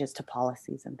changes to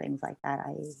policies and things like that.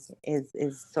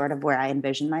 Is sort of where I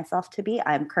envision myself to be.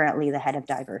 I'm currently the head of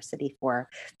diversity for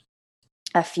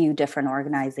a few different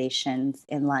organizations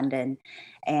in London,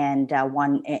 and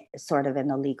one sort of in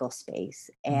the legal space.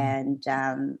 Mhm.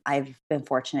 And I've been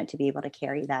fortunate to be able to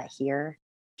carry that here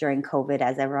during COVID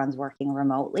as everyone's working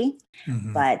remotely.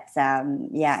 Mhm. But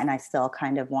yeah, and I still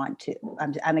kind of want to,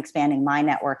 I'm expanding my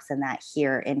networks in that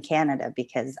here in Canada,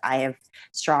 because I have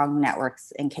strong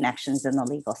networks and connections in the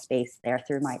legal space there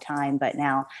through my time. But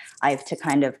now I have to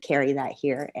kind of carry that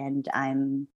here. And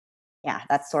yeah,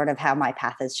 that's sort of how my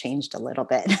path has changed a little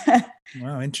bit.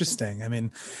 Wow, interesting. I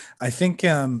mean, I think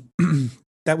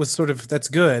that's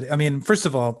good. I mean, first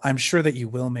of all, I'm sure that you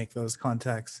will make those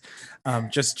contacts.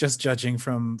 Just judging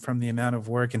from the amount of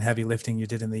work and heavy lifting you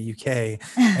did in the UK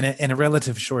in a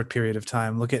relative short period of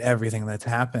time. Look at everything that's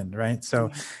happened, right? So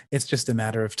Yeah. it's just a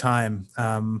matter of time.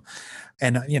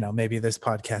 And maybe this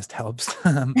podcast helps.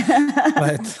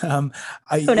 But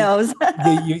Who I knows?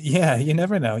 yeah, you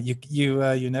never know.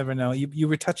 You never know. You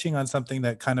were touching on something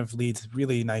that kind of leads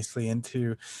really nicely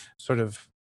into sort of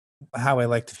how I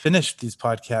like to finish these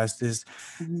podcasts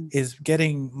Mhm. is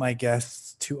getting my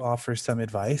guests to offer some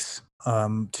advice Yeah.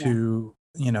 to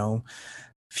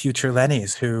future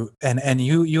Lennies who and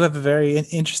you have a very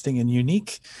interesting and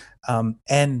unique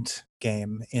end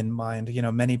game in mind.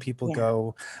 Many people Yeah.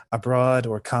 go abroad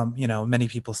or come, many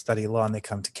people study law and they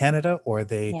come to Canada, or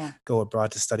they Yeah. go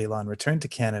abroad to study law and return to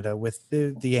Canada with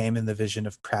the aim and the vision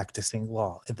of practicing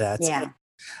law. That's it.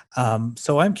 Yeah.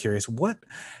 So I'm curious,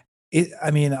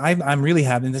 I mean, I'm really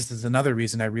happy. And this is another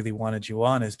reason I really wanted you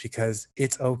on, is because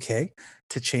it's okay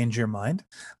to change your mind.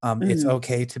 It's Mhm.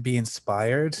 okay to be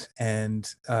inspired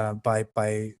and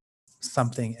by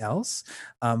something else.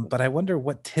 But I wonder,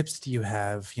 what tips do you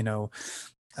have?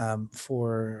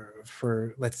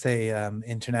 For let's say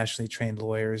internationally trained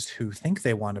lawyers who think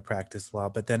they want to practice law,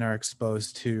 but then are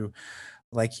exposed to,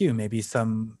 like you, maybe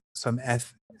some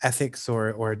ethics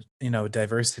or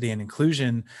diversity and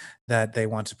inclusion that they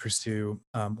want to pursue,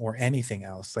 or anything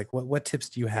else. Like, what tips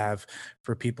do you have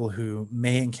for people who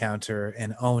may encounter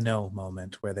an oh no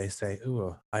moment where they say,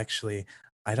 "Ooh, actually,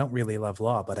 I don't really love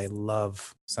law, but I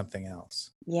love something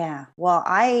else." Yeah. Well,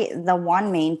 the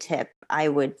one main tip I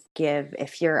would give,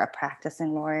 if you're a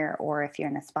practicing lawyer or if you're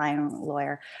an aspiring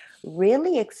lawyer,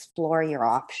 really explore your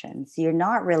options. You're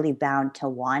not really bound to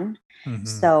one. Hmm.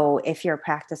 So if you're a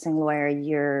practicing lawyer,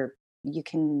 you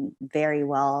can very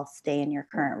well stay in your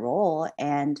current role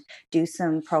and do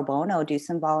some pro bono, do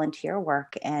some volunteer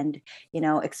work, and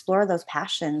explore those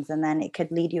passions, and then it could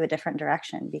lead you a different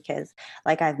direction. Because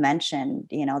like I've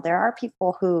mentioned, there are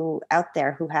people who out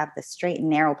there who have the straight and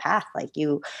narrow path. Like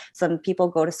you, some people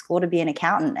go to school to be an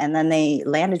accountant and then they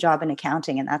land a job in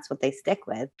accounting and that's what they stick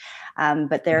with.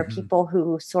 But there are Hmm. people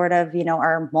who sort of,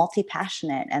 are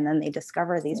multi-passionate, and then they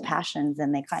discover these passions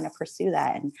and they kind of pursue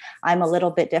that. And I'm a little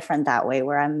bit different that way,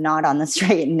 where I'm not on the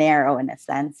straight and narrow in a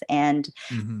sense. And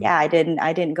Hmm. yeah, I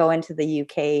didn't go into the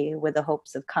UK with the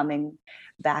hopes of coming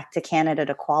back to Canada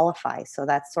to qualify. So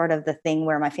that's sort of the thing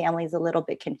where my family's a little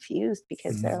bit confused,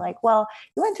 because they're Hmm. like, well,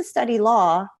 you went to study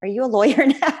law. Are you a lawyer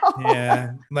now?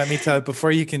 Yeah, let me tell you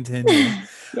before you continue.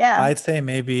 Yeah. I'd say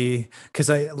maybe because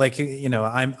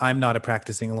I'm not a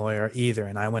practicing lawyer either,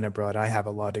 and I went abroad. I have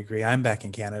a law degree. I'm back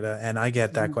in Canada, and I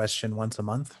get that Mhm. question once a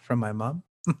month from my mom.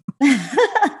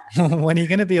 When are you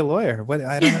going to be a lawyer? What,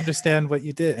 I don't understand what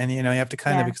you did. And you have to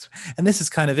kind of Yeah. and this is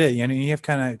kind of it. You have to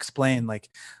kind of explain, like,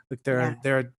 look, Yeah.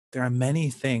 there are many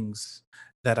things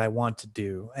that I want to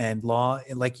do. And law,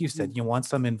 like you Mhm. said, you want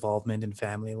some involvement in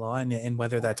family law, and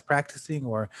whether Yeah. that's practicing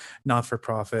or not for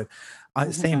profit.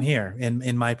 Same Mhm. here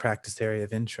in my practice area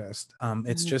of interest.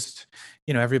 It's Mhm. just,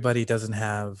 everybody doesn't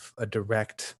have a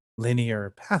direct linear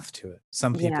path to it.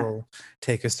 Some Yeah. people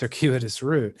take a circuitous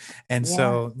route. And Yeah.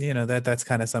 so, that's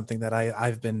kind of something that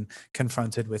I've been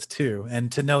confronted with too.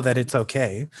 And to know that it's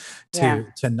okay Yeah.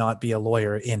 to not be a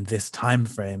lawyer in this time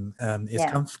frame, is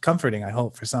Yeah. comforting, I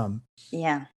hope, for some.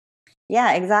 Yeah.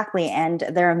 Yeah, exactly. And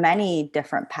there are many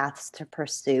different paths to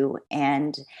pursue.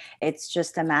 And it's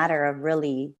just a matter of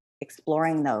really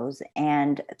exploring those.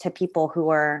 And to people who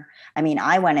are, I mean,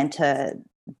 I went into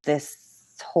this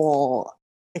whole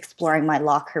exploring my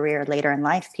law career later in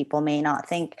life. People may not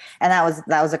think, and that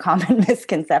was a common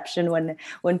misconception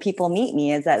when people meet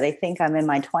me, is that they think I'm in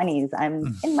my 20s.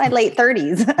 I'm in my late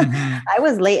 30s. Mhm. I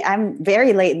was late. I'm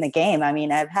very late in the game. I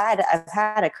mean, I've had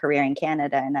a career in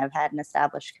Canada, and I've had an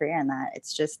established career in that.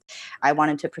 It's just I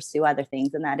wanted to pursue other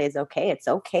things, and that is okay. It's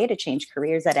okay to change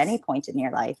careers at any point in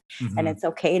your life, and Mhm. it's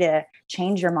okay to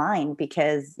change your mind,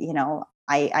 because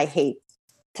I hate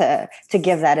to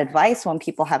give that advice when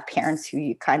people have parents who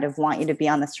you kind of want you to be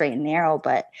on the straight and narrow,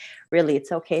 but really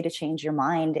it's okay to change your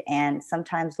mind, and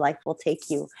sometimes life will take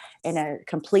you in a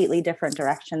completely different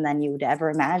direction than you would ever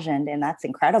imagined, and that's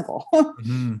incredible.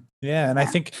 Mhm. Yeah, and I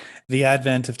Yeah. think the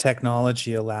advent of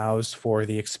technology allows for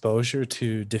the exposure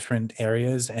to different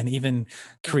areas, and even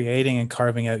creating and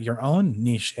carving out your own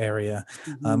niche area,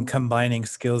 Mhm. combining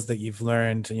skills that you've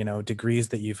learned, degrees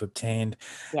that you've obtained,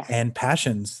 Yes. and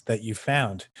passions that you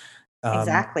found.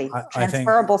 Exactly. I think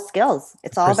Transferable skills.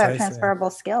 It's all about precisely. transferable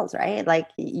skills, right? Like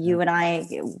Yeah. you and I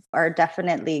are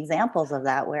definitely examples of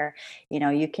that, where,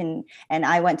 you can, and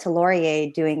I went to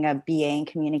Laurier doing a BA in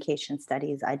communication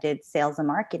studies. I did sales and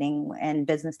marketing, and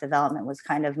business development was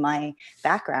kind of my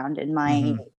background and my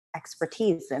Mhm.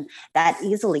 expertise. And that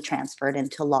easily transferred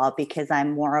into law, because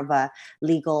I'm more of a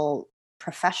legal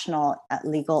professional,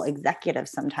 legal executive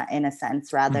sometimes, in a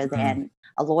sense, rather Mhm. than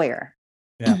a lawyer.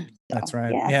 Yeah, that's So,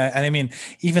 right. yeah. Yeah, and I mean,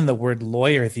 even the word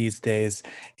lawyer these days,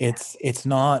 it's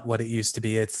not what it used to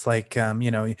be. It's like,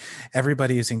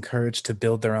 everybody is encouraged to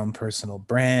build their own personal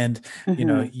brand.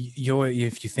 Mhm. You're,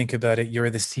 if you think about it, you're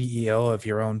the CEO of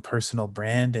your own personal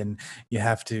brand, and you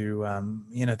have to,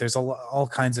 there's all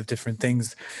kinds of different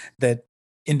things that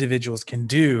individuals can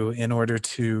do in order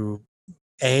to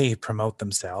a promote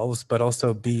themselves, but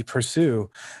also b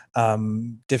pursue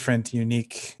different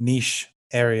unique niche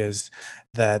areas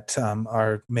that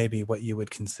are maybe what you would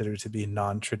consider to be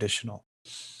non-traditional.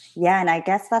 Yeah, and I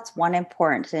guess that's one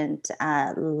important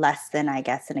lesson, I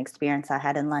guess, an experience I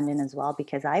had in London as well,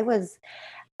 because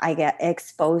I get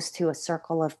exposed to a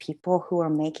circle of people who are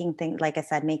making things, like I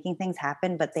said, making things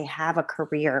happen, but they have a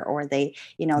career, or they,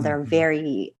 Hmm. they're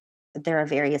a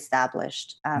very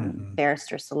established Hmm.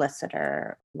 barrister,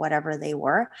 solicitor, whatever they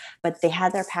were, but they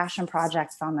had their passion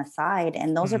projects on the side.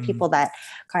 And those are Hmm. people that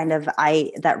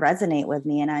that resonate with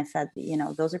me. And I said,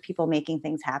 those are people making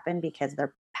things happen because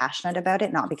they're passionate about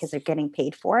it, not because they're getting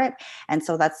paid for it. And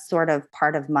so that's sort of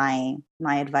part of my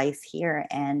advice here.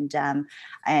 And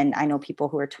I know people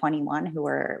who are 21 who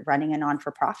are running a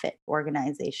non-for-profit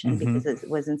organization because Hmm. it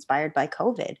was inspired by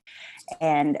COVID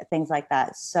and things like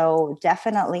that. So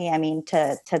definitely, I mean,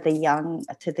 to the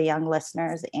young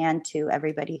listeners, and to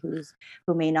everybody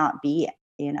who may not be,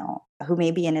 who may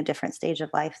be in a different stage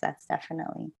of life, that's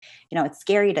definitely, it's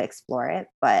scary to explore it,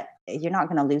 but you're not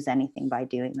going to lose anything by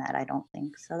doing that, I don't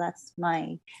think. So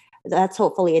that's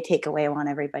hopefully a takeaway I want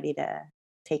everybody to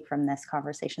take from this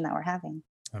conversation that we're having.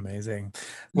 Amazing.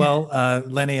 Well,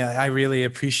 Lenny, I really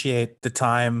appreciate the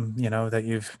time, that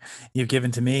you've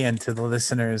given to me and to the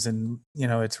listeners. And,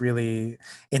 it's really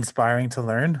inspiring to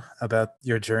learn about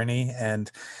your journey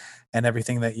and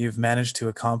everything that you've managed to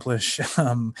accomplish,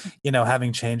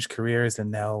 having changed careers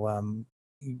and now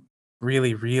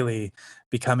really, really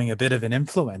becoming a bit of an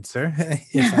influencer,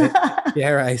 if I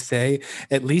dare I say,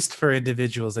 at least for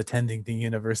individuals attending the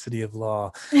University of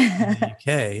Law in the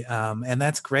UK. And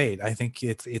that's great. I think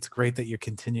it's great that you're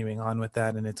continuing on with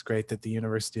that, and it's great that the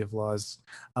University of Law is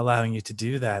allowing you to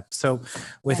do that. So,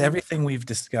 with Yeah. everything we've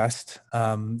discussed,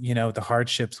 the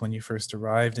hardships when you first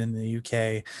arrived in the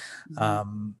UK,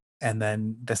 Mhm. and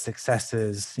then the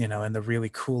successes, and the really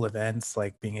cool events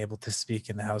like being able to speak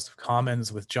in the House of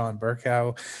Commons with John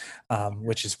Bercow,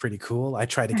 which is pretty cool. I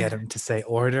try to get him to say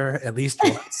order at least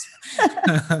once.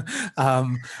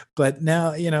 um, but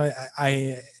now,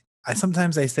 I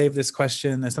sometimes I save this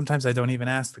question, and sometimes I don't even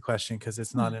ask the question because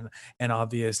it's not an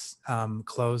obvious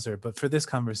closer. But for this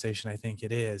conversation, I think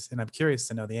it is, and I'm curious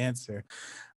to know the answer.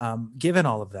 Given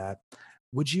all of that,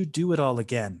 would you do it all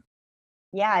again?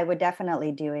 Yeah, I would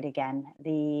definitely do it again.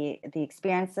 The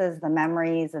experiences, the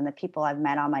memories, and the people I've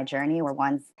met on my journey were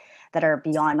ones that are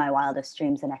beyond my wildest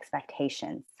dreams and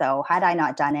expectations. So had I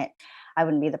not done it, I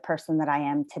wouldn't be the person that I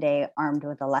am today, armed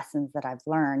with the lessons that I've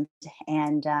learned.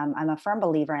 And I'm a firm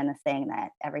believer in the saying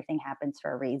that everything happens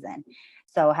for a reason.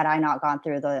 So had I not gone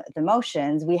through the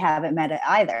motions, we haven't met it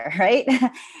either, right?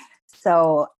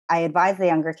 So I advise the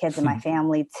younger kids in my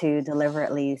family to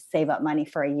deliberately save up money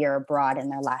for a year abroad in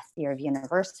their last year of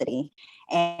university.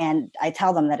 And I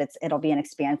tell them that it'll be an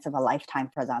experience of a lifetime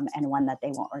for them and one that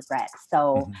they won't regret.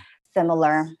 So Mhm.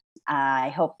 similar, I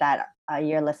hope that our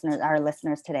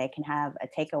listeners today can have a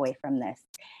takeaway from this,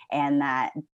 and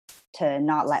that to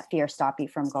not let fear stop you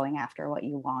from going after what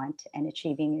you want and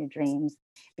achieving your dreams.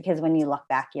 Because when you look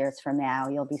back years from now,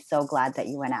 you'll be so glad that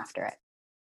you went after it.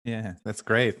 Yeah, that's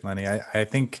great, Lenny. I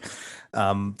think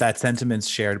that sentiment's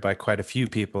shared by quite a few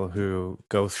people who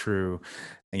go through,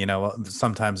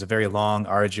 sometimes a very long,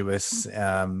 arduous,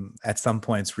 at some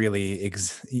points really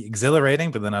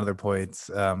exhilarating, but then other points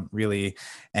really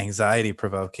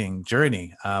anxiety-provoking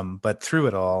journey. But through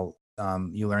it all,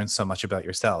 you learn so much about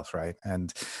yourself, right?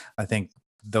 And I think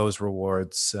those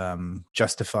rewards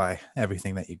justify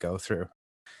everything that you go through.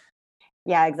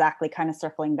 Yeah, exactly. Kind of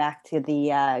circling back to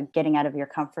the getting out of your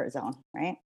comfort zone,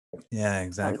 right? Yeah, That we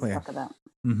exactly. spoke about.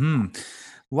 Hmm.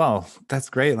 Well, that's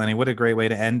great, Lenny. What a great way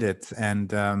to end it.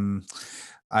 And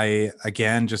I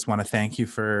again just want to thank you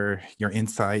for your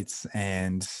insights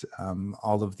and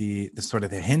all of the sort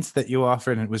of the hints that you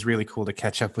offered. And it was really cool to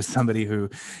catch up with somebody who,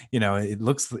 it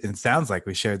looks and sounds like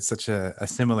we shared such a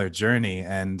similar journey.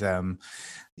 And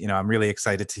I'm really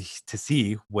excited to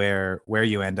see where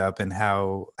you end up and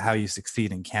how you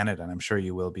succeed in Canada. And I'm sure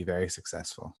you will be very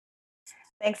successful.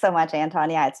 Thanks so much, Anton.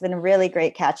 Yeah, it's been really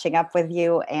great catching up with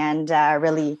you and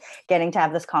really getting to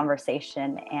have this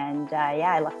conversation. And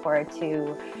yeah, I look forward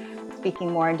to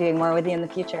speaking more and doing more with you in the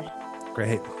future.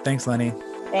 Great. Thanks, Lenny.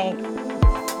 Thanks.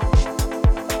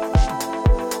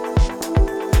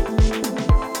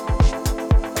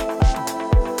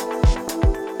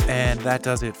 And that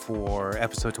does it for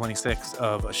episode 26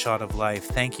 of A Shot of Life.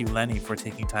 Thank you, Lenny, for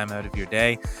taking time out of your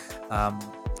day.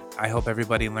 I hope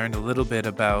everybody learned a little bit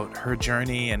about her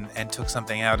journey and took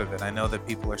something out of it. I know that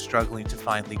people are struggling to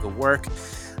find legal work,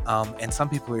 and some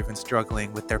people are even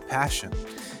struggling with their passion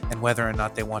and whether or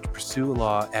not they want to pursue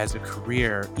law as a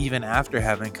career, even after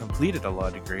having completed a law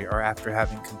degree or after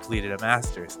having completed a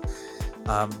master's.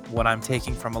 What I'm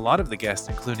taking from a lot of the guests,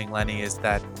 including Lenny, is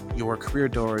that your career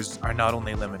doors are not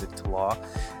only limited to law,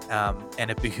 and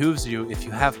it behooves you, if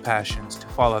you have passions, to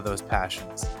follow those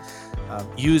passions.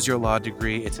 Use your law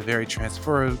degree. It's a very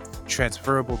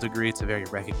transferable degree. It's a very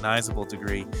recognizable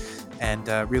degree, and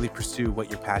really pursue what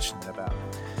you're passionate about.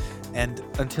 And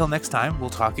until next time, we'll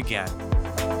talk again.